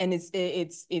 and it's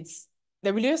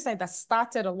the religious side that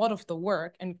started a lot of the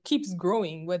work and keeps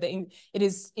growing, where it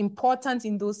is important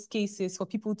in those cases for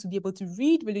people to be able to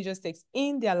read religious texts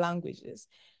in their languages,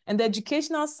 and the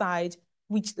educational side,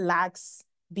 which lags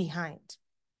behind.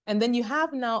 And then you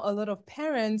have now a lot of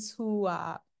parents who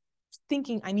are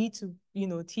thinking, I need to, you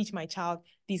know, teach my child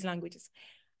these languages.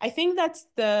 I think that's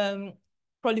the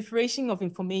proliferation of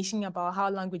information about how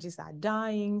languages are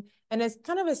dying, and there's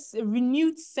kind of a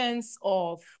renewed sense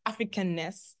of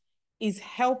Africanness is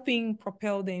helping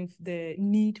propel the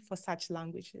need for such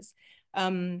languages.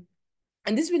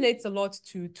 And this relates a lot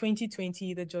to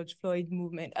 2020, the George Floyd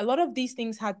movement. A lot of these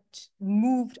things had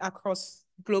moved across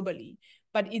globally,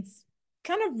 but it's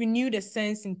kind of renewed a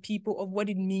sense in people of what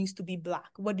it means to be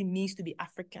Black, what it means to be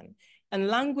African. And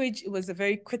language, it was a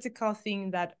very critical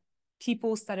thing that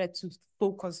people started to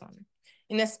focus on.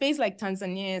 In a space like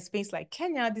Tanzania, a space like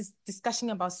Kenya, this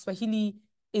discussion about Swahili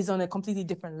is on a completely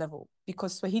different level,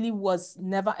 because Swahili was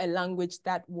never a language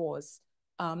that was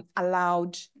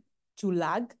allowed to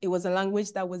lag. It was a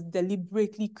language that was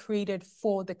deliberately created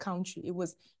for the country. It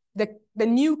was the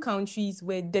new countries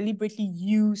were deliberately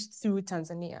used through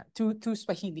Tanzania, through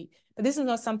Swahili. But this is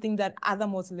not something that other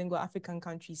multilingual African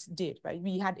countries did, right?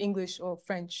 We had English or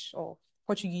French or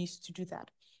Portuguese to do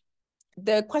that.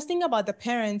 The question about the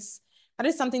parents, that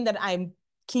is something that I'm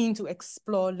keen to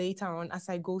explore later on as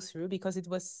I go through, because it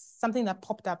was something that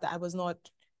popped up that I was not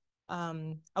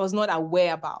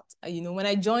aware about. You know, when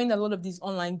I joined a lot of these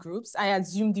online groups, I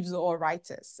assumed these were all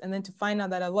writers. And then to find out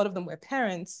that a lot of them were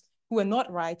parents who were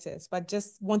not writers, but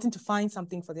just wanting to find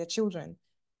something for their children.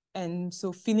 And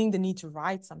so feeling the need to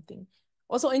write something.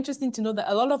 Also interesting to know that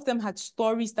a lot of them had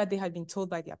stories that they had been told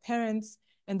by their parents,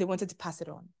 and they wanted to pass it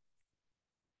on.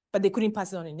 But they couldn't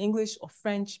pass it on in English or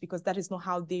French, because that is not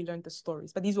how they learned the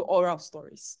stories. But these were oral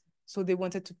stories. So they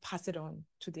wanted to pass it on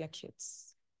to their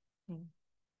kids.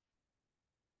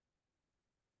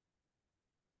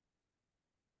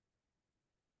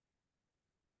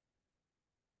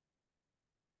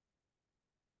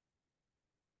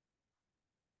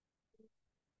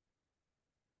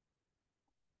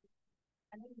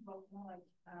 I think about more like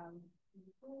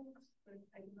books, but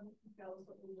I don't think I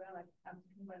also do well. Like I'm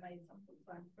thinking by my example,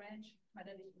 so I'm French, my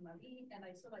dad is from Mali, and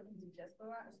I saw like in the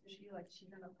diaspora, especially like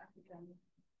children of African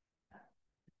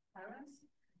parents,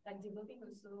 like developing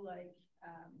also like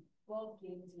board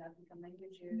games in African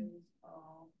languages,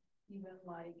 or even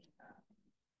like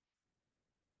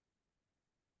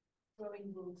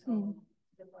drawing books or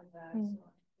stuff like that. So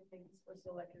I think it's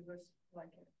also like a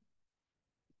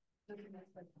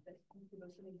documents that could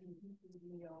also maybe include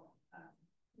in your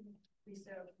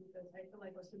research, because I feel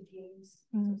like also games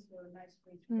is also a nice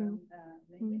way to learn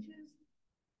languages.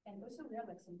 And also we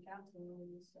have like some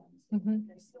cartoons and stuff.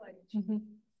 I feel like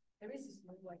there is this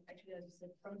move, like actually as you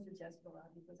said, from the diaspora,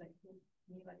 because I feel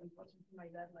me like unfortunately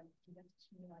my dad like didn't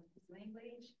teach me like his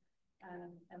language,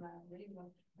 and I really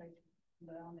want to try to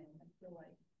learn, and I feel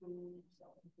like books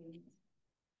or games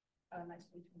are a nice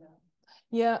way to learn.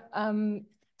 Yeah,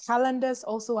 calendars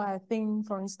also are a thing,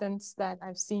 for instance, that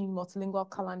I've seen multilingual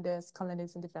calendars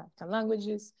in different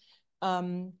languages.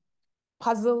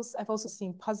 Puzzles, I've also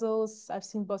seen puzzles.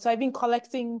 So I've been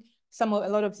collecting a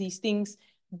lot of these things,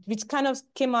 which kind of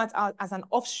came out as an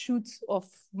offshoot of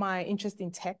my interest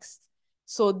in text.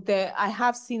 So I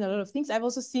have seen a lot of things. I've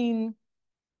also seen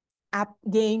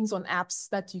games on apps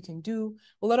that you can do.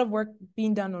 A lot of work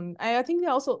being done on, I think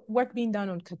there's also work being done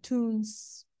on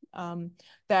cartoons,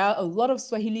 There are a lot of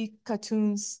Swahili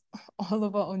cartoons all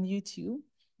over on YouTube.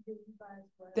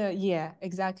 Yeah,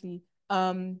 exactly.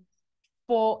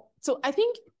 So I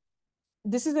think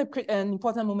this is an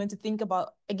important moment to think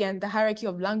about, again, the hierarchy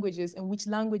of languages and which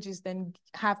languages then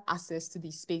have access to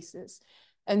these spaces.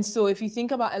 And so if you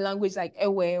think about a language like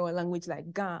Ewe or a language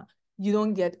like Ga, you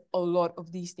don't get a lot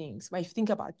of these things. But if you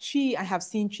think about Twi, I have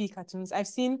seen Twi cartoons. I've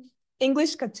seen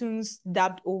English cartoons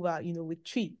dubbed over, with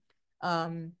Twi.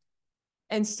 And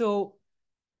so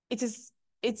it's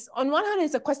on one hand,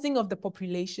 it's a question of the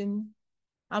population.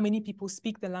 How many people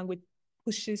speak the language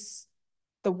pushes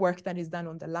the work that is done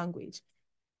on the language.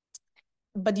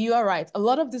 But you are right. A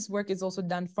lot of this work is also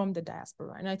done from the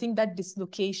diaspora. And I think that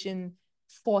dislocation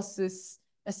forces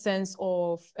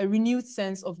a renewed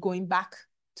sense of going back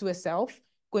to a self,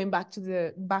 going back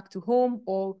to home,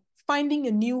 or finding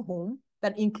a new home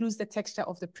that includes the texture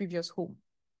of the previous home.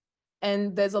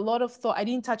 And there's a lot of thought. I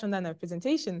didn't touch on that in our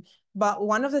presentation, but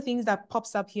one of the things that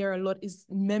pops up here a lot is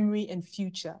memory and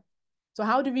future. So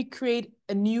how do we create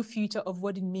a new future of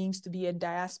what it means to be a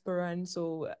diasporan?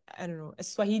 So, I don't know, a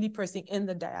Swahili person in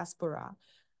the diaspora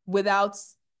without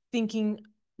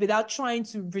trying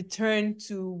to return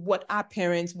to what our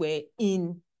parents were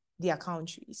in their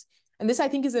countries. And this, I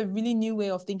think, is a really new way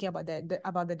of thinking about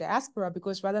the diaspora,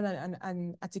 because rather than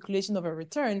an articulation of a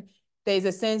return, there is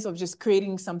a sense of just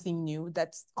creating something new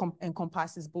that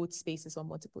encompasses both spaces or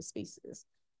multiple spaces.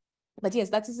 But yes,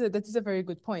 that is a very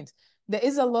good point. There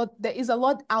is a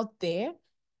lot out there.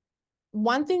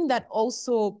 One thing that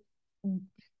also,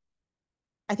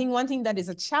 I think one thing that is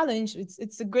a challenge,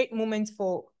 it's a great moment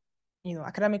for,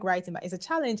 academic writing, but it's a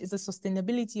challenge, is the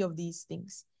sustainability of these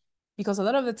things. Because a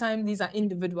lot of the time, these are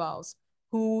individuals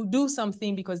who do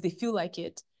something because they feel like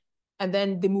it, and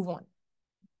then they move on.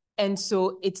 And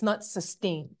so it's not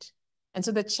sustained. And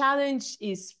so the challenge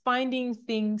is finding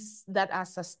things that are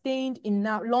sustained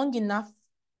long enough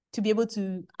to be able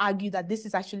to argue that this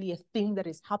is actually a thing that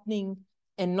is happening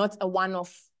and not a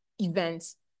one-off event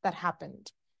that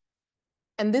happened.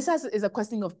 And this is a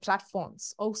question of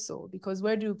platforms also, because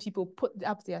where do people put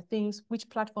up their things? Which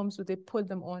platforms do they put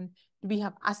them on? Do we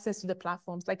have access to the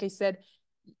platforms? Like I said,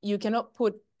 you cannot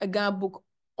put a Ghana book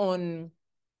on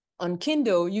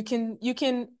Kindle. You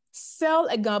can sell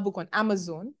a Ghana book on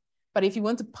Amazon, but if you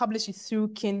want to publish it through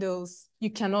Kindles, you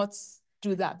cannot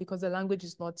do that because the language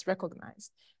is not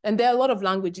recognized. And there are a lot of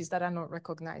languages that are not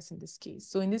recognized in this case.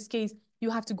 So in this case, you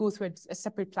have to go through a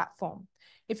separate platform.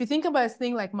 If you think about a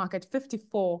thing like Market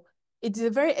 54, it's a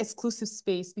very exclusive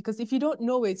space, because if you don't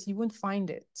know it, you won't find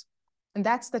it. And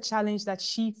that's the challenge that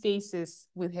she faces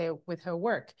with her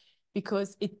work,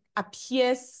 because it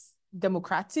appears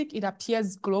democratic, it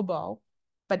appears global,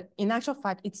 but in actual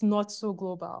fact, it's not so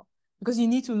global, because you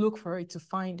need to look for it to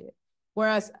find it.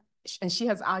 Whereas, and she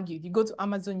has argued, you go to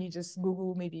Amazon, you just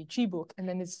Google maybe a tree book, and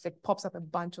then it's like pops up a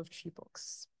bunch of tree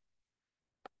books.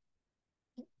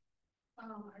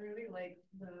 I really like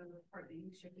the part that you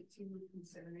shifted to,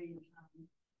 considering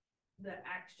the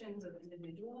actions of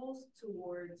individuals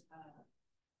towards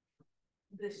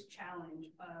this challenge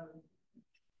of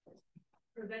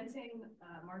preventing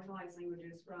marginalized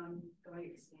languages from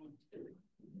going extinct,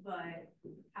 but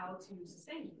how to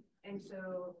sustain it. And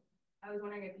so I was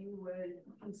wondering if you would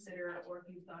consider, or if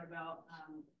you thought about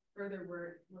further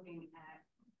work looking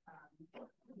at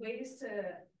ways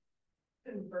to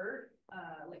convert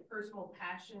like personal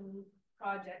passion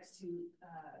projects to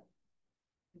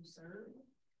serve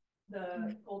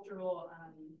the cultural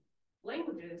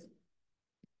languages,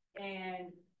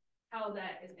 and how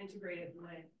that is integrated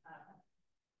with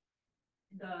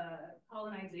the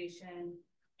colonization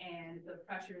and the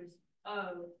pressures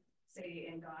of, say,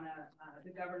 in Ghana,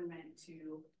 the government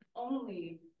to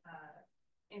only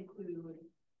include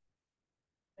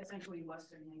essentially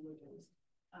Western languages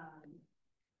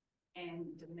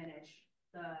and diminish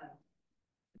the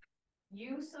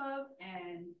use of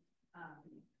and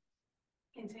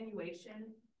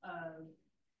continuation of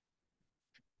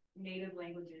native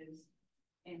languages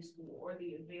in school, or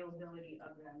the availability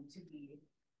of them to be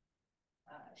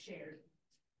shared.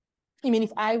 You mean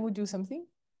if I would do something?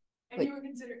 If you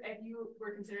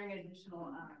were considering an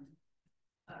additional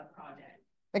project,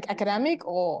 like academic,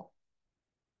 or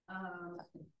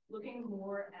looking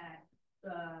more at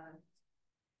the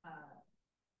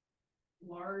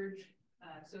large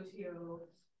social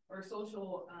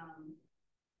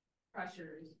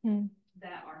pressures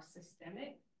that are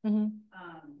systemic,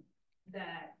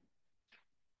 that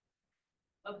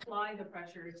apply the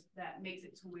pressures that makes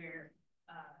it to where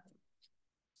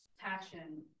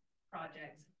passion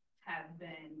projects have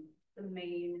been the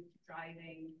main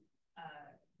driving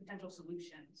potential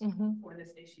solutions Mm-hmm. for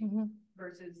this issue Mm-hmm.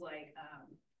 versus like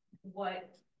what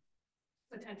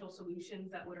potential solutions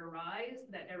that would arise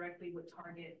that directly would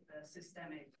target the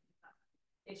systemic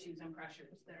issues and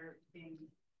pressures that are being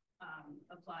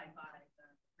applied by the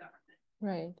government.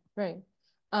 Right.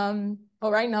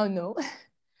 Well, right now, no.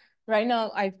 Right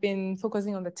now, I've been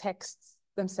focusing on the texts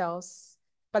themselves,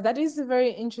 but that is a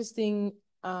very interesting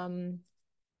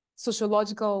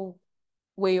sociological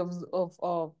way of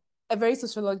a very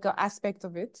sociological aspect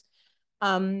of it.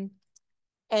 And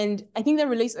I think that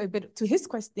relates a bit to his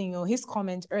question or his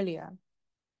comment earlier.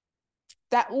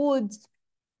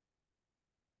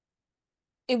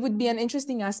 It would be an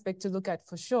interesting aspect to look at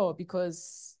for sure,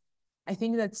 because I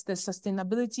think that the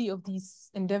sustainability of these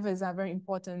endeavors are very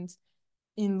important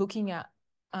in looking at,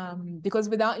 because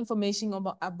without information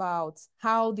about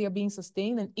how they are being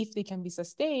sustained and if they can be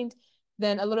sustained,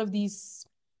 then a lot of these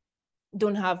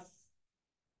don't have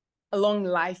a long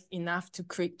life enough to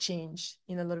create change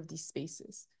in a lot of these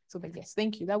spaces. So, but yes,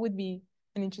 thank you. That would be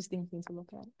an interesting thing to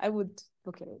look at. I would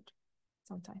look at it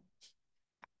sometime.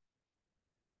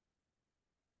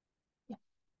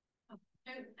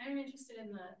 I'm interested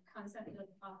in the concept of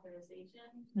authorization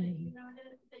that you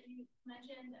noted, that you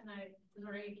mentioned, and I was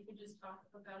wondering if you could just talk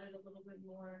about it a little bit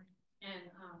more. And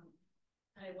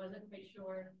I wasn't quite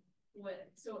sure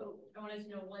so I wanted to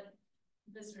know what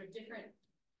the sort of different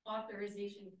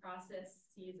authorization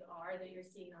processes are that you're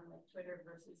seeing on like Twitter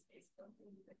versus Facebook.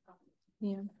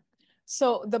 Yeah.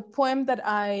 So the poem that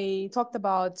I talked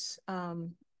about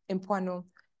in Puano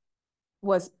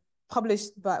was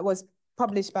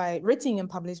written and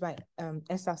published by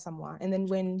Esther Samoa. And then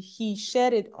when he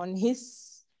shared it on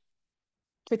his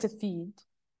Twitter feed,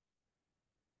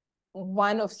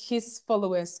 one of his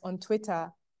followers on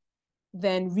Twitter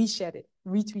then reshared it,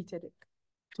 retweeted it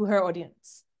to her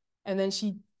audience. And then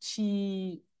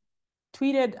she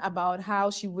tweeted about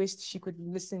how she wished she could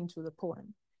listen to the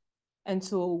poem. And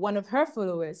so one of her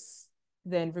followers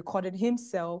then recorded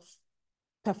himself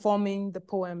performing the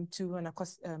poem to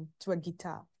a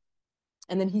guitar.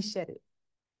 And then he shared it.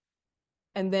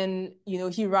 And then,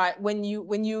 when you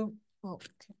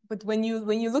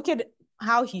look at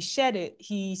how he shared it,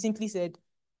 he simply said,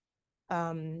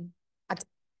 Amma,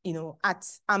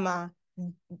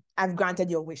 I've granted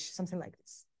your wish, something like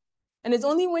this. And it's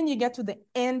only when you get to the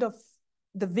end of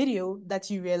the video that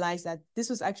you realize that this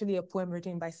was actually a poem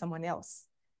written by someone else.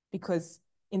 Because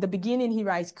in the beginning, he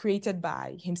writes created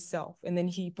by himself, and then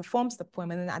he performs the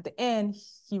poem. And then at the end,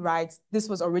 he writes, this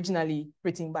was originally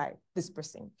written by this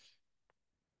person.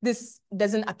 This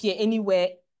doesn't appear anywhere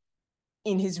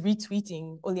in his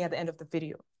retweeting, only at the end of the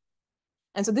video.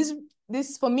 And so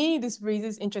this for me, this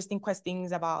raises interesting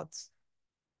questions about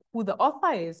who the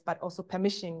author is, but also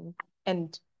permission.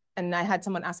 And I had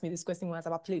someone ask me this question once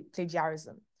about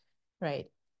plagiarism, right?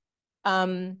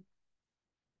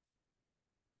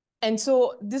 And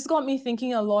so this got me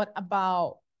thinking a lot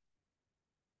about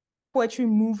poetry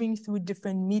moving through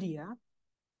different media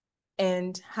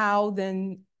and how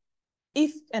then,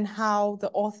 if and how the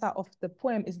author of the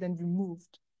poem is then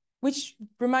removed, which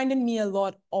reminded me a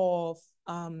lot of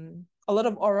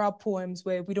oral poems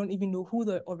where we don't even know who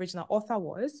the original author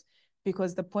was,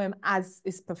 because the poem as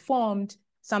is performed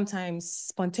sometimes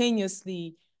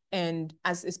spontaneously and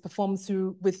as is performed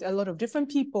with a lot of different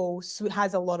people, so it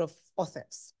has a lot of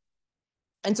authors.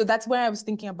 And so that's where I was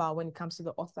thinking about when it comes to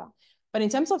the author. But in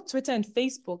terms of Twitter and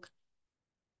Facebook,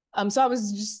 so I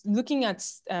was just looking at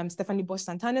Stephanie Bosch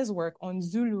Santana's work on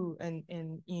Zulu and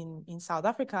in South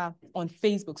Africa on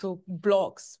Facebook. So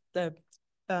blogs, the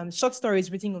short stories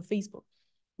written on Facebook,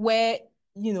 where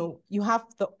you have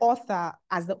the author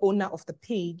as the owner of the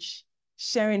page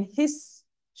sharing his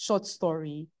short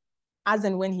story as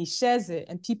and when he shares it,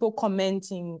 and people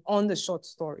commenting on the short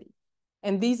story.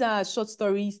 And these are short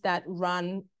stories that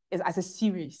run as a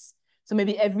series. So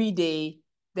maybe every day,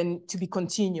 then to be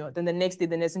continued, then the next day,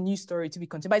 then there's a new story to be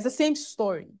continued. But it's the same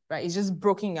story, right? It's just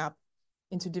broken up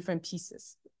into different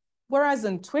pieces. Whereas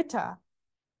on Twitter,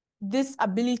 this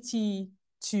ability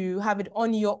to have it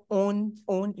on your own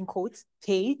in quotes,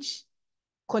 page,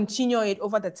 continue it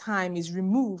over the time is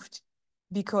removed,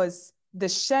 because the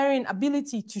sharing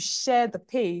ability to share the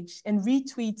page and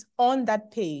retweet on that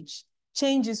page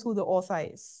changes who the author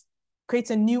is,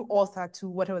 creates a new author to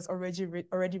what was already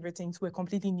written to a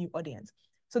completely new audience.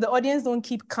 So the audience don't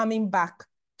keep coming back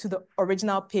to the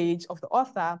original page of the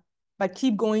author, but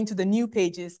keep going to the new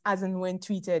pages as and when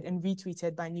tweeted and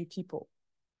retweeted by new people.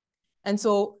 And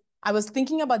so I was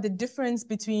thinking about the difference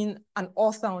between an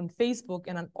author on Facebook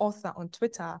and an author on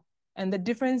Twitter, and the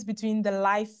difference between the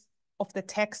life of the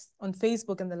text on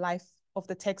Facebook and the life of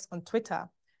the text on Twitter,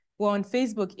 Well, on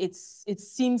Facebook, it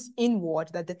seems inward,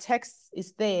 that the text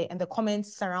is there and the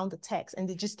comments surround the text and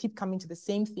they just keep coming to the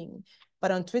same thing.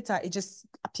 But on Twitter, it just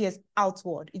appears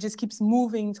outward. It just keeps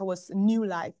moving towards new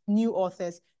life, new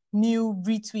authors, new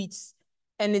retweets.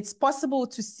 And it's possible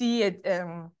to see it,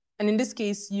 and in this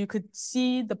case, you could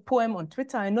see the poem on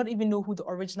Twitter and not even know who the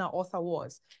original author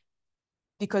was,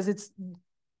 because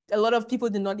a lot of people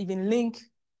did not even link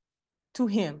to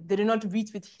him. They did not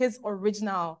retweet his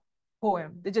original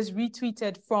poem. They just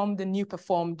retweeted from the new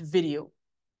performed video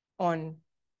on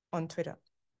Twitter.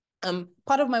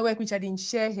 Part of my work, which I didn't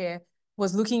share here,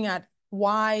 was looking at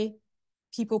why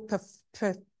people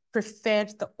preferred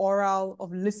the oral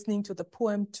of listening to the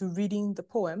poem to reading the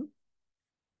poem.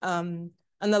 And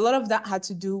a lot of that had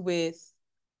to do with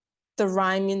the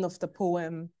rhyming of the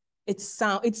poem. It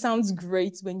sounds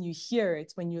great when you hear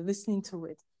it, when you're listening to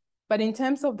it. But in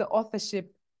terms of the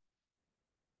authorship,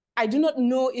 I do not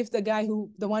know if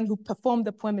the one who performed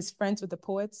the poem is friends with the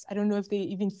poets. I don't know if they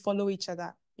even follow each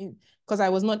other, because I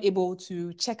was not able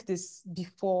to check this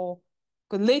before.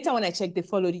 Because later when I checked, they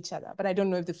followed each other, but I don't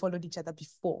know if they followed each other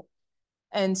before.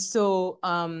 And so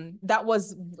that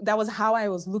was how I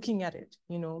was looking at it,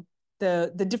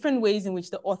 the different ways in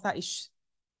which the author is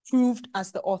proved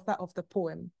as the author of the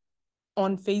poem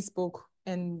on Facebook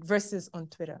and versus on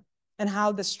Twitter, and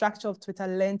how the structure of Twitter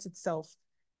lends itself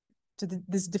to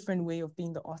this different way of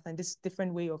being the author and this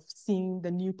different way of seeing the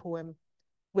new poem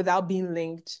without being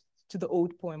linked to the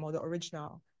old poem or the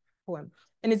original poem.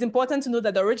 And it's important to know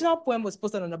that the original poem was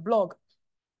posted on a blog.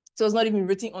 So it was not even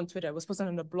written on Twitter. It was posted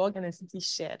on a blog and then simply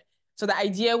shared. So the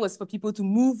idea was for people to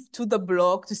move to the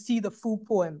blog to see the full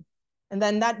poem. And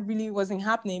then that really wasn't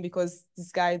happening because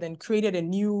this guy then created a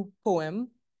new poem,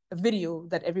 a video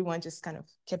that everyone just kind of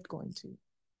kept going to.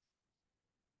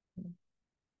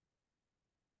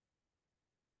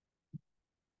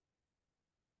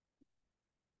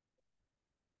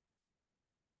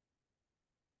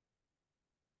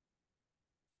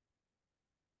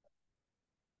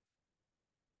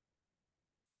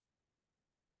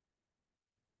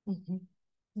 Mm-hmm.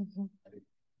 Mm-hmm.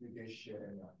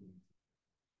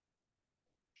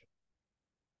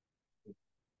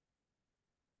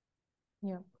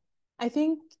 Yeah, I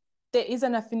think there is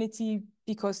an affinity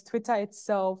because Twitter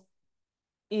itself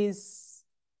is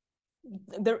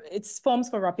it's forms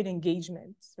for rapid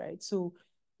engagement, right? So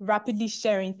rapidly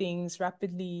sharing things,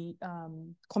 rapidly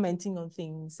commenting on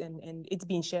things, and it's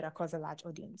being shared across a large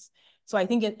audience. So I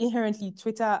think inherently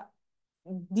Twitter,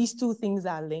 these two things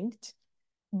are linked.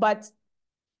 But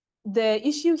the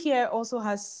issue here also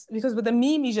has, because with the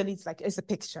meme, usually it's a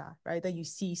picture, right? That you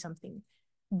see something.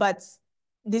 But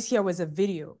this here was a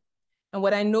video. And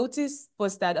what I noticed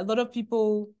was that a lot of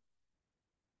people,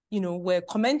 were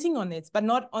commenting on it, but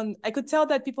not on, I could tell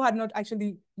that people had not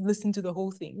actually listened to the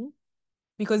whole thing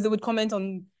because they would comment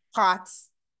on parts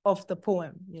of the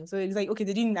poem. So it's like, okay,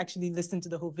 they didn't actually listen to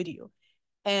the whole video.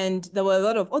 And there were a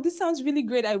lot of, oh, this sounds really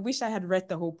great. I wish I had read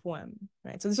the whole poem,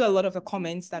 right? So these were a lot of the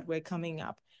comments that were coming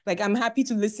up. Like, I'm happy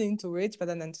to listen to it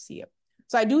rather than to see it.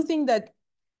 So I do think that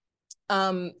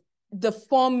the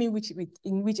form in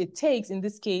which it takes, in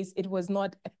this case, it was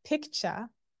not a picture,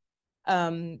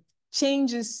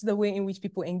 changes the way in which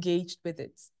people engaged with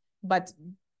it. But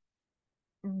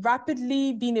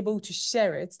rapidly being able to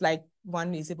share it, like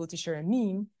one is able to share a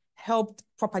meme, helped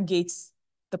propagate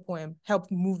the poem,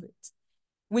 helped move it,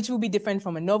 which will be different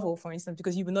from a novel, for instance,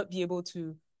 because you will not be able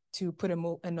to put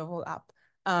a novel up.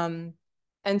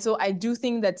 And so I do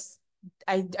think that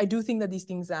these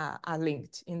things are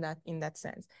linked in that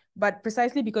sense. But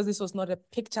precisely because this was not a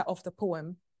picture of the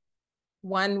poem,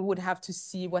 one would have to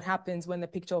see what happens when the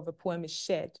picture of a poem is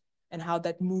shared and how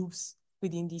that moves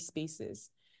within these spaces.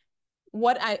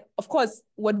 Of course,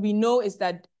 what we know is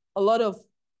that a lot of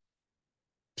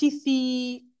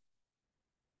pithy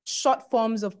short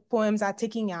forms of poems are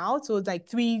taken out. So it's like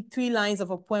three lines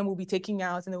of a poem will be taken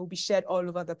out and it will be shared all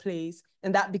over the place.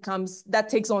 And that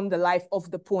takes on the life of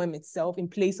the poem itself in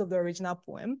place of the original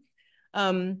poem.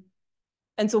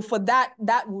 And so for that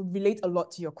would relate a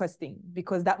lot to your question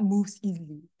because that moves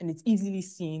easily and it's easily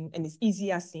seen and it's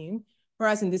easier seen.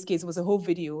 Whereas in this case, it was a whole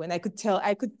video. And I could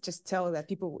just tell that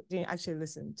people didn't actually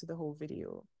listen to the whole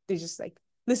video. They just like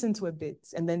listen to a bit.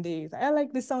 And then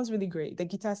this sounds really great. The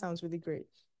guitar sounds really great.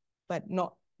 But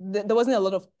there wasn't a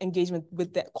lot of engagement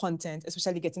with the content,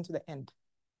 especially getting to the end.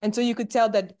 And so you could tell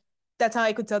that's how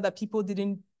I could tell that people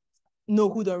didn't know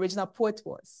who the original poet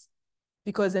was,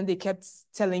 because then they kept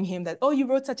telling him that, oh, you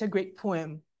wrote such a great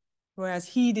poem, whereas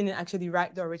he didn't actually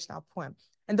write the original poem.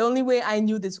 And the only way I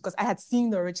knew this because I had seen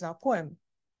the original poem.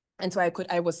 And so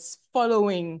I was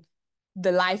following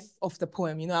the life of the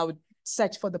poem. I would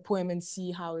search for the poem and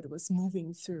see how it was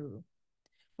moving through.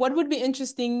 What would be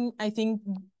interesting, I think,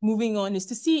 moving on, is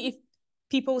to see if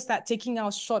people start taking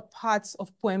out short parts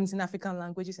of poems in African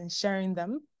languages and sharing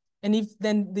them, and if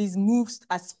then these moves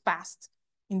as fast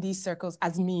in these circles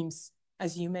as memes,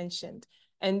 as you mentioned.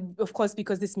 And of course,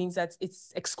 because this means that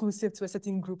it's exclusive to a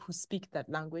certain group who speak that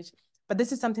language. But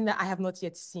this is something that I have not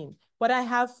yet seen. What I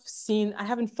have seen, I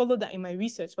haven't followed that in my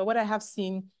research, but what I have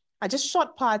seen are just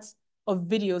short parts of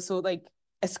video. So like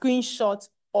a screenshot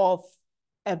of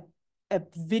a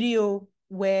video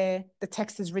where the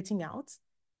text is written out,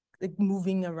 like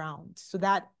moving around. So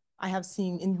that I have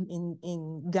seen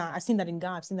in Ghana. I've seen that in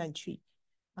Ghana, I've seen that in Twi.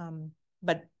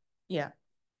 But yeah,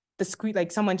 the screen,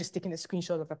 like someone just taking a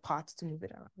screenshot of a part to move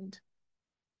it around.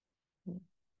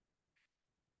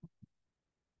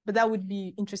 But that would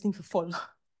be interesting to follow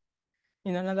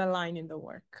in another line in the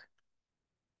work.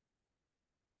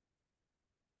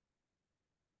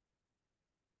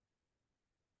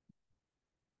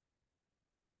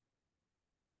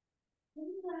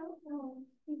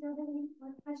 If you don't have any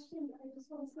more questions, I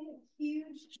just want to say a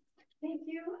huge thank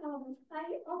you.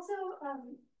 I also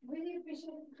really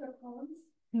appreciated your poems,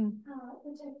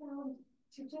 which I found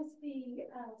to just be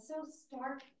so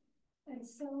stark and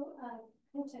so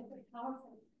potent and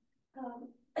powerful.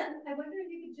 I wonder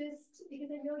if you could just,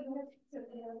 because I know you have,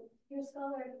 you're a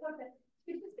scholar in the book, but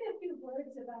could you just say a few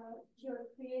words about your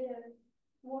creative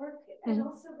work, and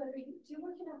also whether you do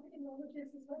work in African languages,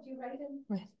 is what you write in?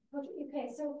 Right. Okay,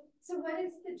 so what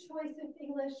is the choice of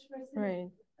English versus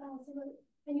right?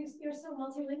 And you're so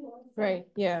multilingual. So. Right.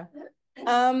 Yeah.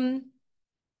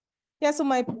 Yeah. So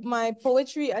my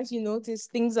poetry, as you notice,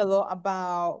 thinks a lot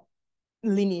about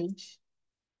lineage,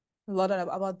 a lot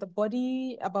about the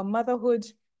body, about motherhood,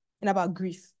 and about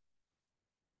grief.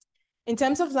 In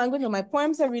terms of language, my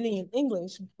poems are really in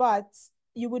English, but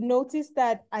you would notice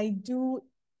that I do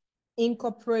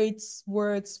incorporate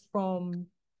words from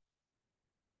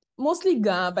mostly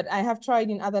Ga, but I have tried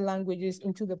in other languages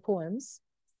into the poems,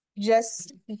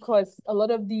 just because a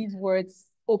lot of these words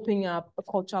open up a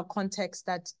cultural context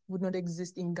that would not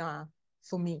exist in Ga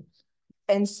for me.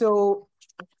 And so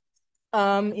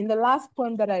in the last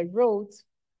poem that I wrote,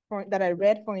 that I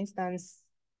read, for instance,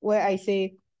 where I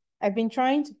say, I've been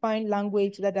trying to find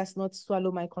language that does not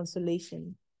swallow my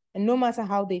consolation. And no matter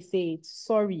how they say it,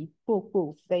 sorry,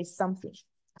 there is something.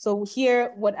 So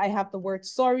here, what I have the word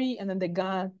sorry, and then the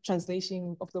Ga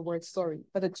translation of the word sorry,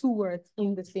 but the two words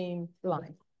in the same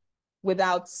line,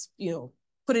 without,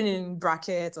 putting in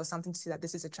brackets or something to say that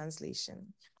this is a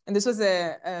translation. And this was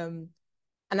an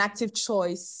active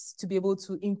choice to be able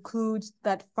to include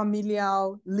that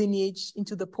familial lineage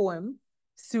into the poem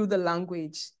through the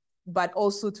language, but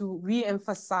also to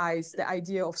re-emphasize the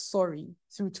idea of sorry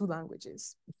through two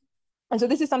languages. And so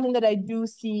this is something that I do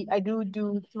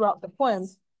throughout the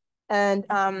poems. And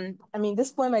I mean,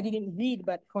 this poem I didn't read,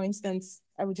 but for instance,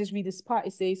 I would just read this part.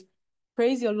 It says,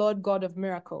 praise your Lord God of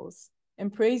miracles,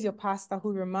 and praise your pastor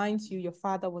who reminds you your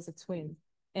father was a twin,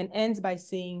 and ends by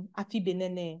saying, Afi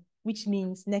benene, which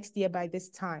means next year by this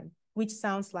time, which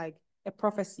sounds like a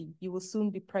prophecy, you will soon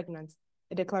be pregnant,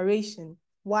 a declaration,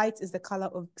 white is the color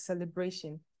of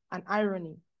celebration, an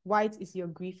irony, white is your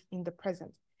grief in the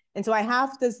present. And so I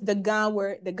have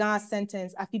the Ga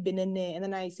sentence, Afi benene, and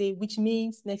then I say, which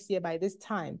means next year by this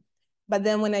time. But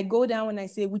then when I go down and I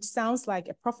say, which sounds like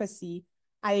a prophecy,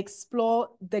 I explore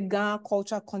the Ga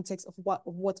cultural context of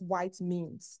what white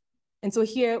means. And so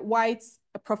here, white,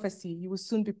 a prophecy, you will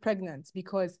soon be pregnant,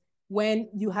 because when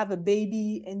you have a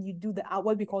baby and you do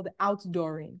what we call the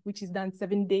outdooring, which is done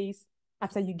 7 days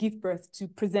after you give birth to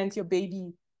present your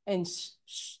baby and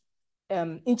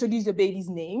introduce your baby's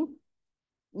name,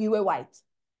 we were white,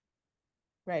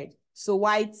 right? So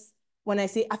white, when I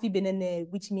say Afi benene,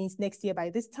 which means next year by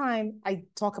this time, I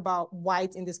talk about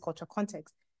white in this cultural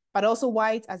context, but also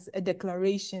white as a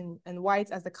declaration and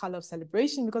white as the color of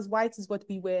celebration, because white is what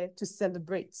we wear to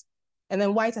celebrate. And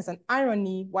then white as an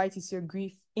irony, white is your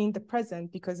grief in the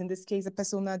present, because in this case, a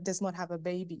persona does not have a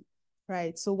baby,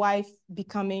 right? So white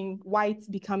becoming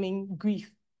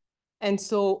grief. And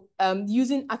so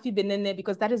using Afi benene,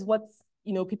 because that is what,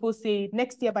 people say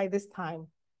next year by this time.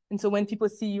 And so when people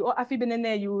see you, oh, Afi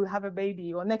benene, you will have a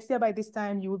baby, or next year by this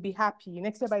time, you will be happy,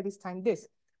 next year by this time, this.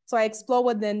 So I explore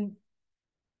what then,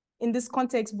 in this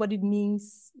context, what it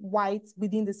means white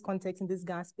within this context, in this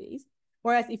Ga space.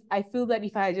 Whereas if I feel that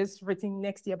if I had just written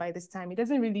next year by this time, it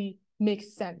doesn't really make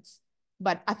sense.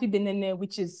 But Afi benene,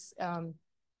 which is,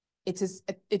 it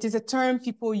is a term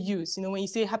people use. When you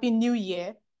say Happy New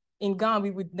Year, in Ghana,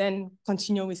 we would then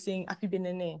continue with saying Afi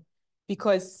benene,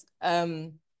 because,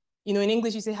 in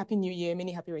English, you say Happy New Year,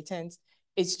 many happy returns.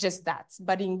 It's just that.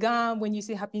 But in Ga, when you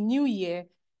say Happy New Year,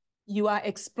 you are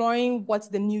exploring what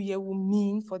the new year will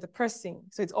mean for the person.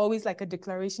 So it's always like a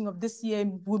declaration of this year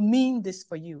will mean this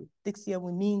for you. This year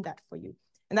will mean that for you.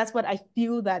 And that's what I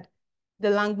feel that the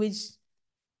language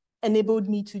enabled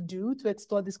me to do, to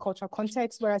explore this cultural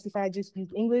context. Whereas if I had just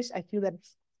used English, I feel that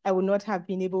I would not have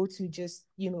been able to just,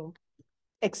 you know,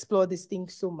 explore this thing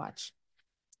so much.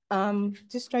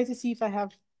 Just try to see if I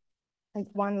have like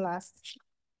one last.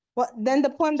 Well, then the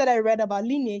poem that I read about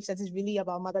lineage, that is really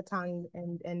about mother tongue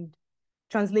and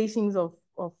translations of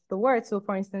the word. So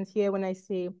for instance, here when I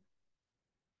say,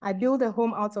 I build a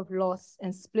home out of loss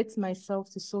and split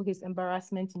myself to sow his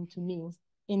embarrassment into me.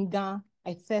 In Ga,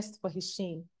 I thirst for his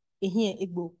shame. Ehie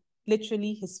Igbo,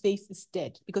 literally his face is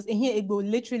dead. Because Ehie Igbo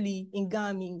literally in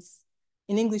Ga means,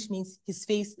 in English means his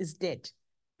face is dead,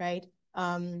 right?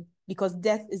 Because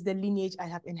death is the lineage I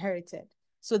have inherited.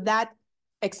 So that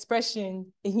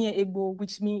expression, Ehie Igbo,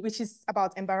 which is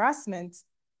about embarrassment,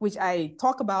 which I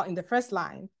talk about in the first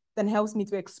line, then helps me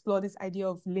to explore this idea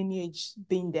of lineage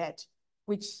being dead,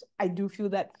 which I do feel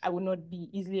that I would not be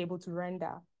easily able to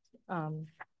render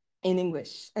in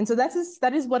English. And so that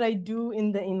is what I do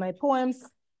in my poems.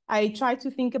 I try to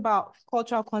think about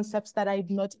cultural concepts that I've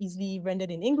not easily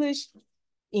rendered in English,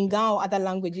 in Ga or other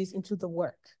languages into the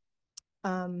work.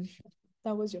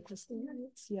 That was your question,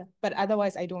 right? Yeah, but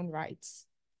otherwise I don't write.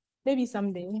 Maybe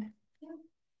someday.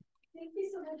 Thank you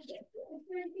so much. Is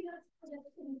there anything else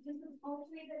just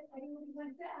poetry that anyone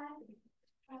wants to add?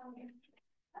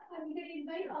 I'm going to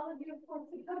invite all of you, of course,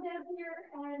 to come down here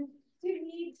and to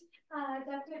meet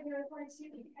Dr. Adjirakor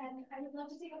too. And I would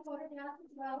love to take a photograph as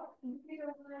well. If you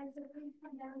don't mind, so please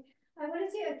come down. I want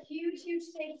to say a huge, huge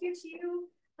thank you to you.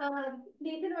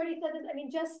 Nathan already said this. I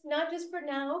mean, not just for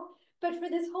now, but for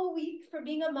this whole week, for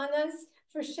being among us,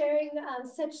 for sharing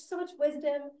so much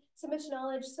wisdom, so much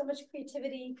knowledge, so much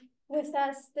creativity with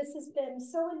us. This has been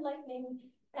so enlightening,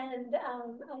 and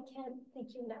I can't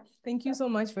thank you enough. Thank you so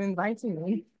much for inviting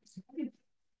me.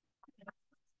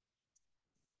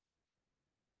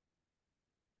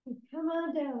 Come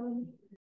on down.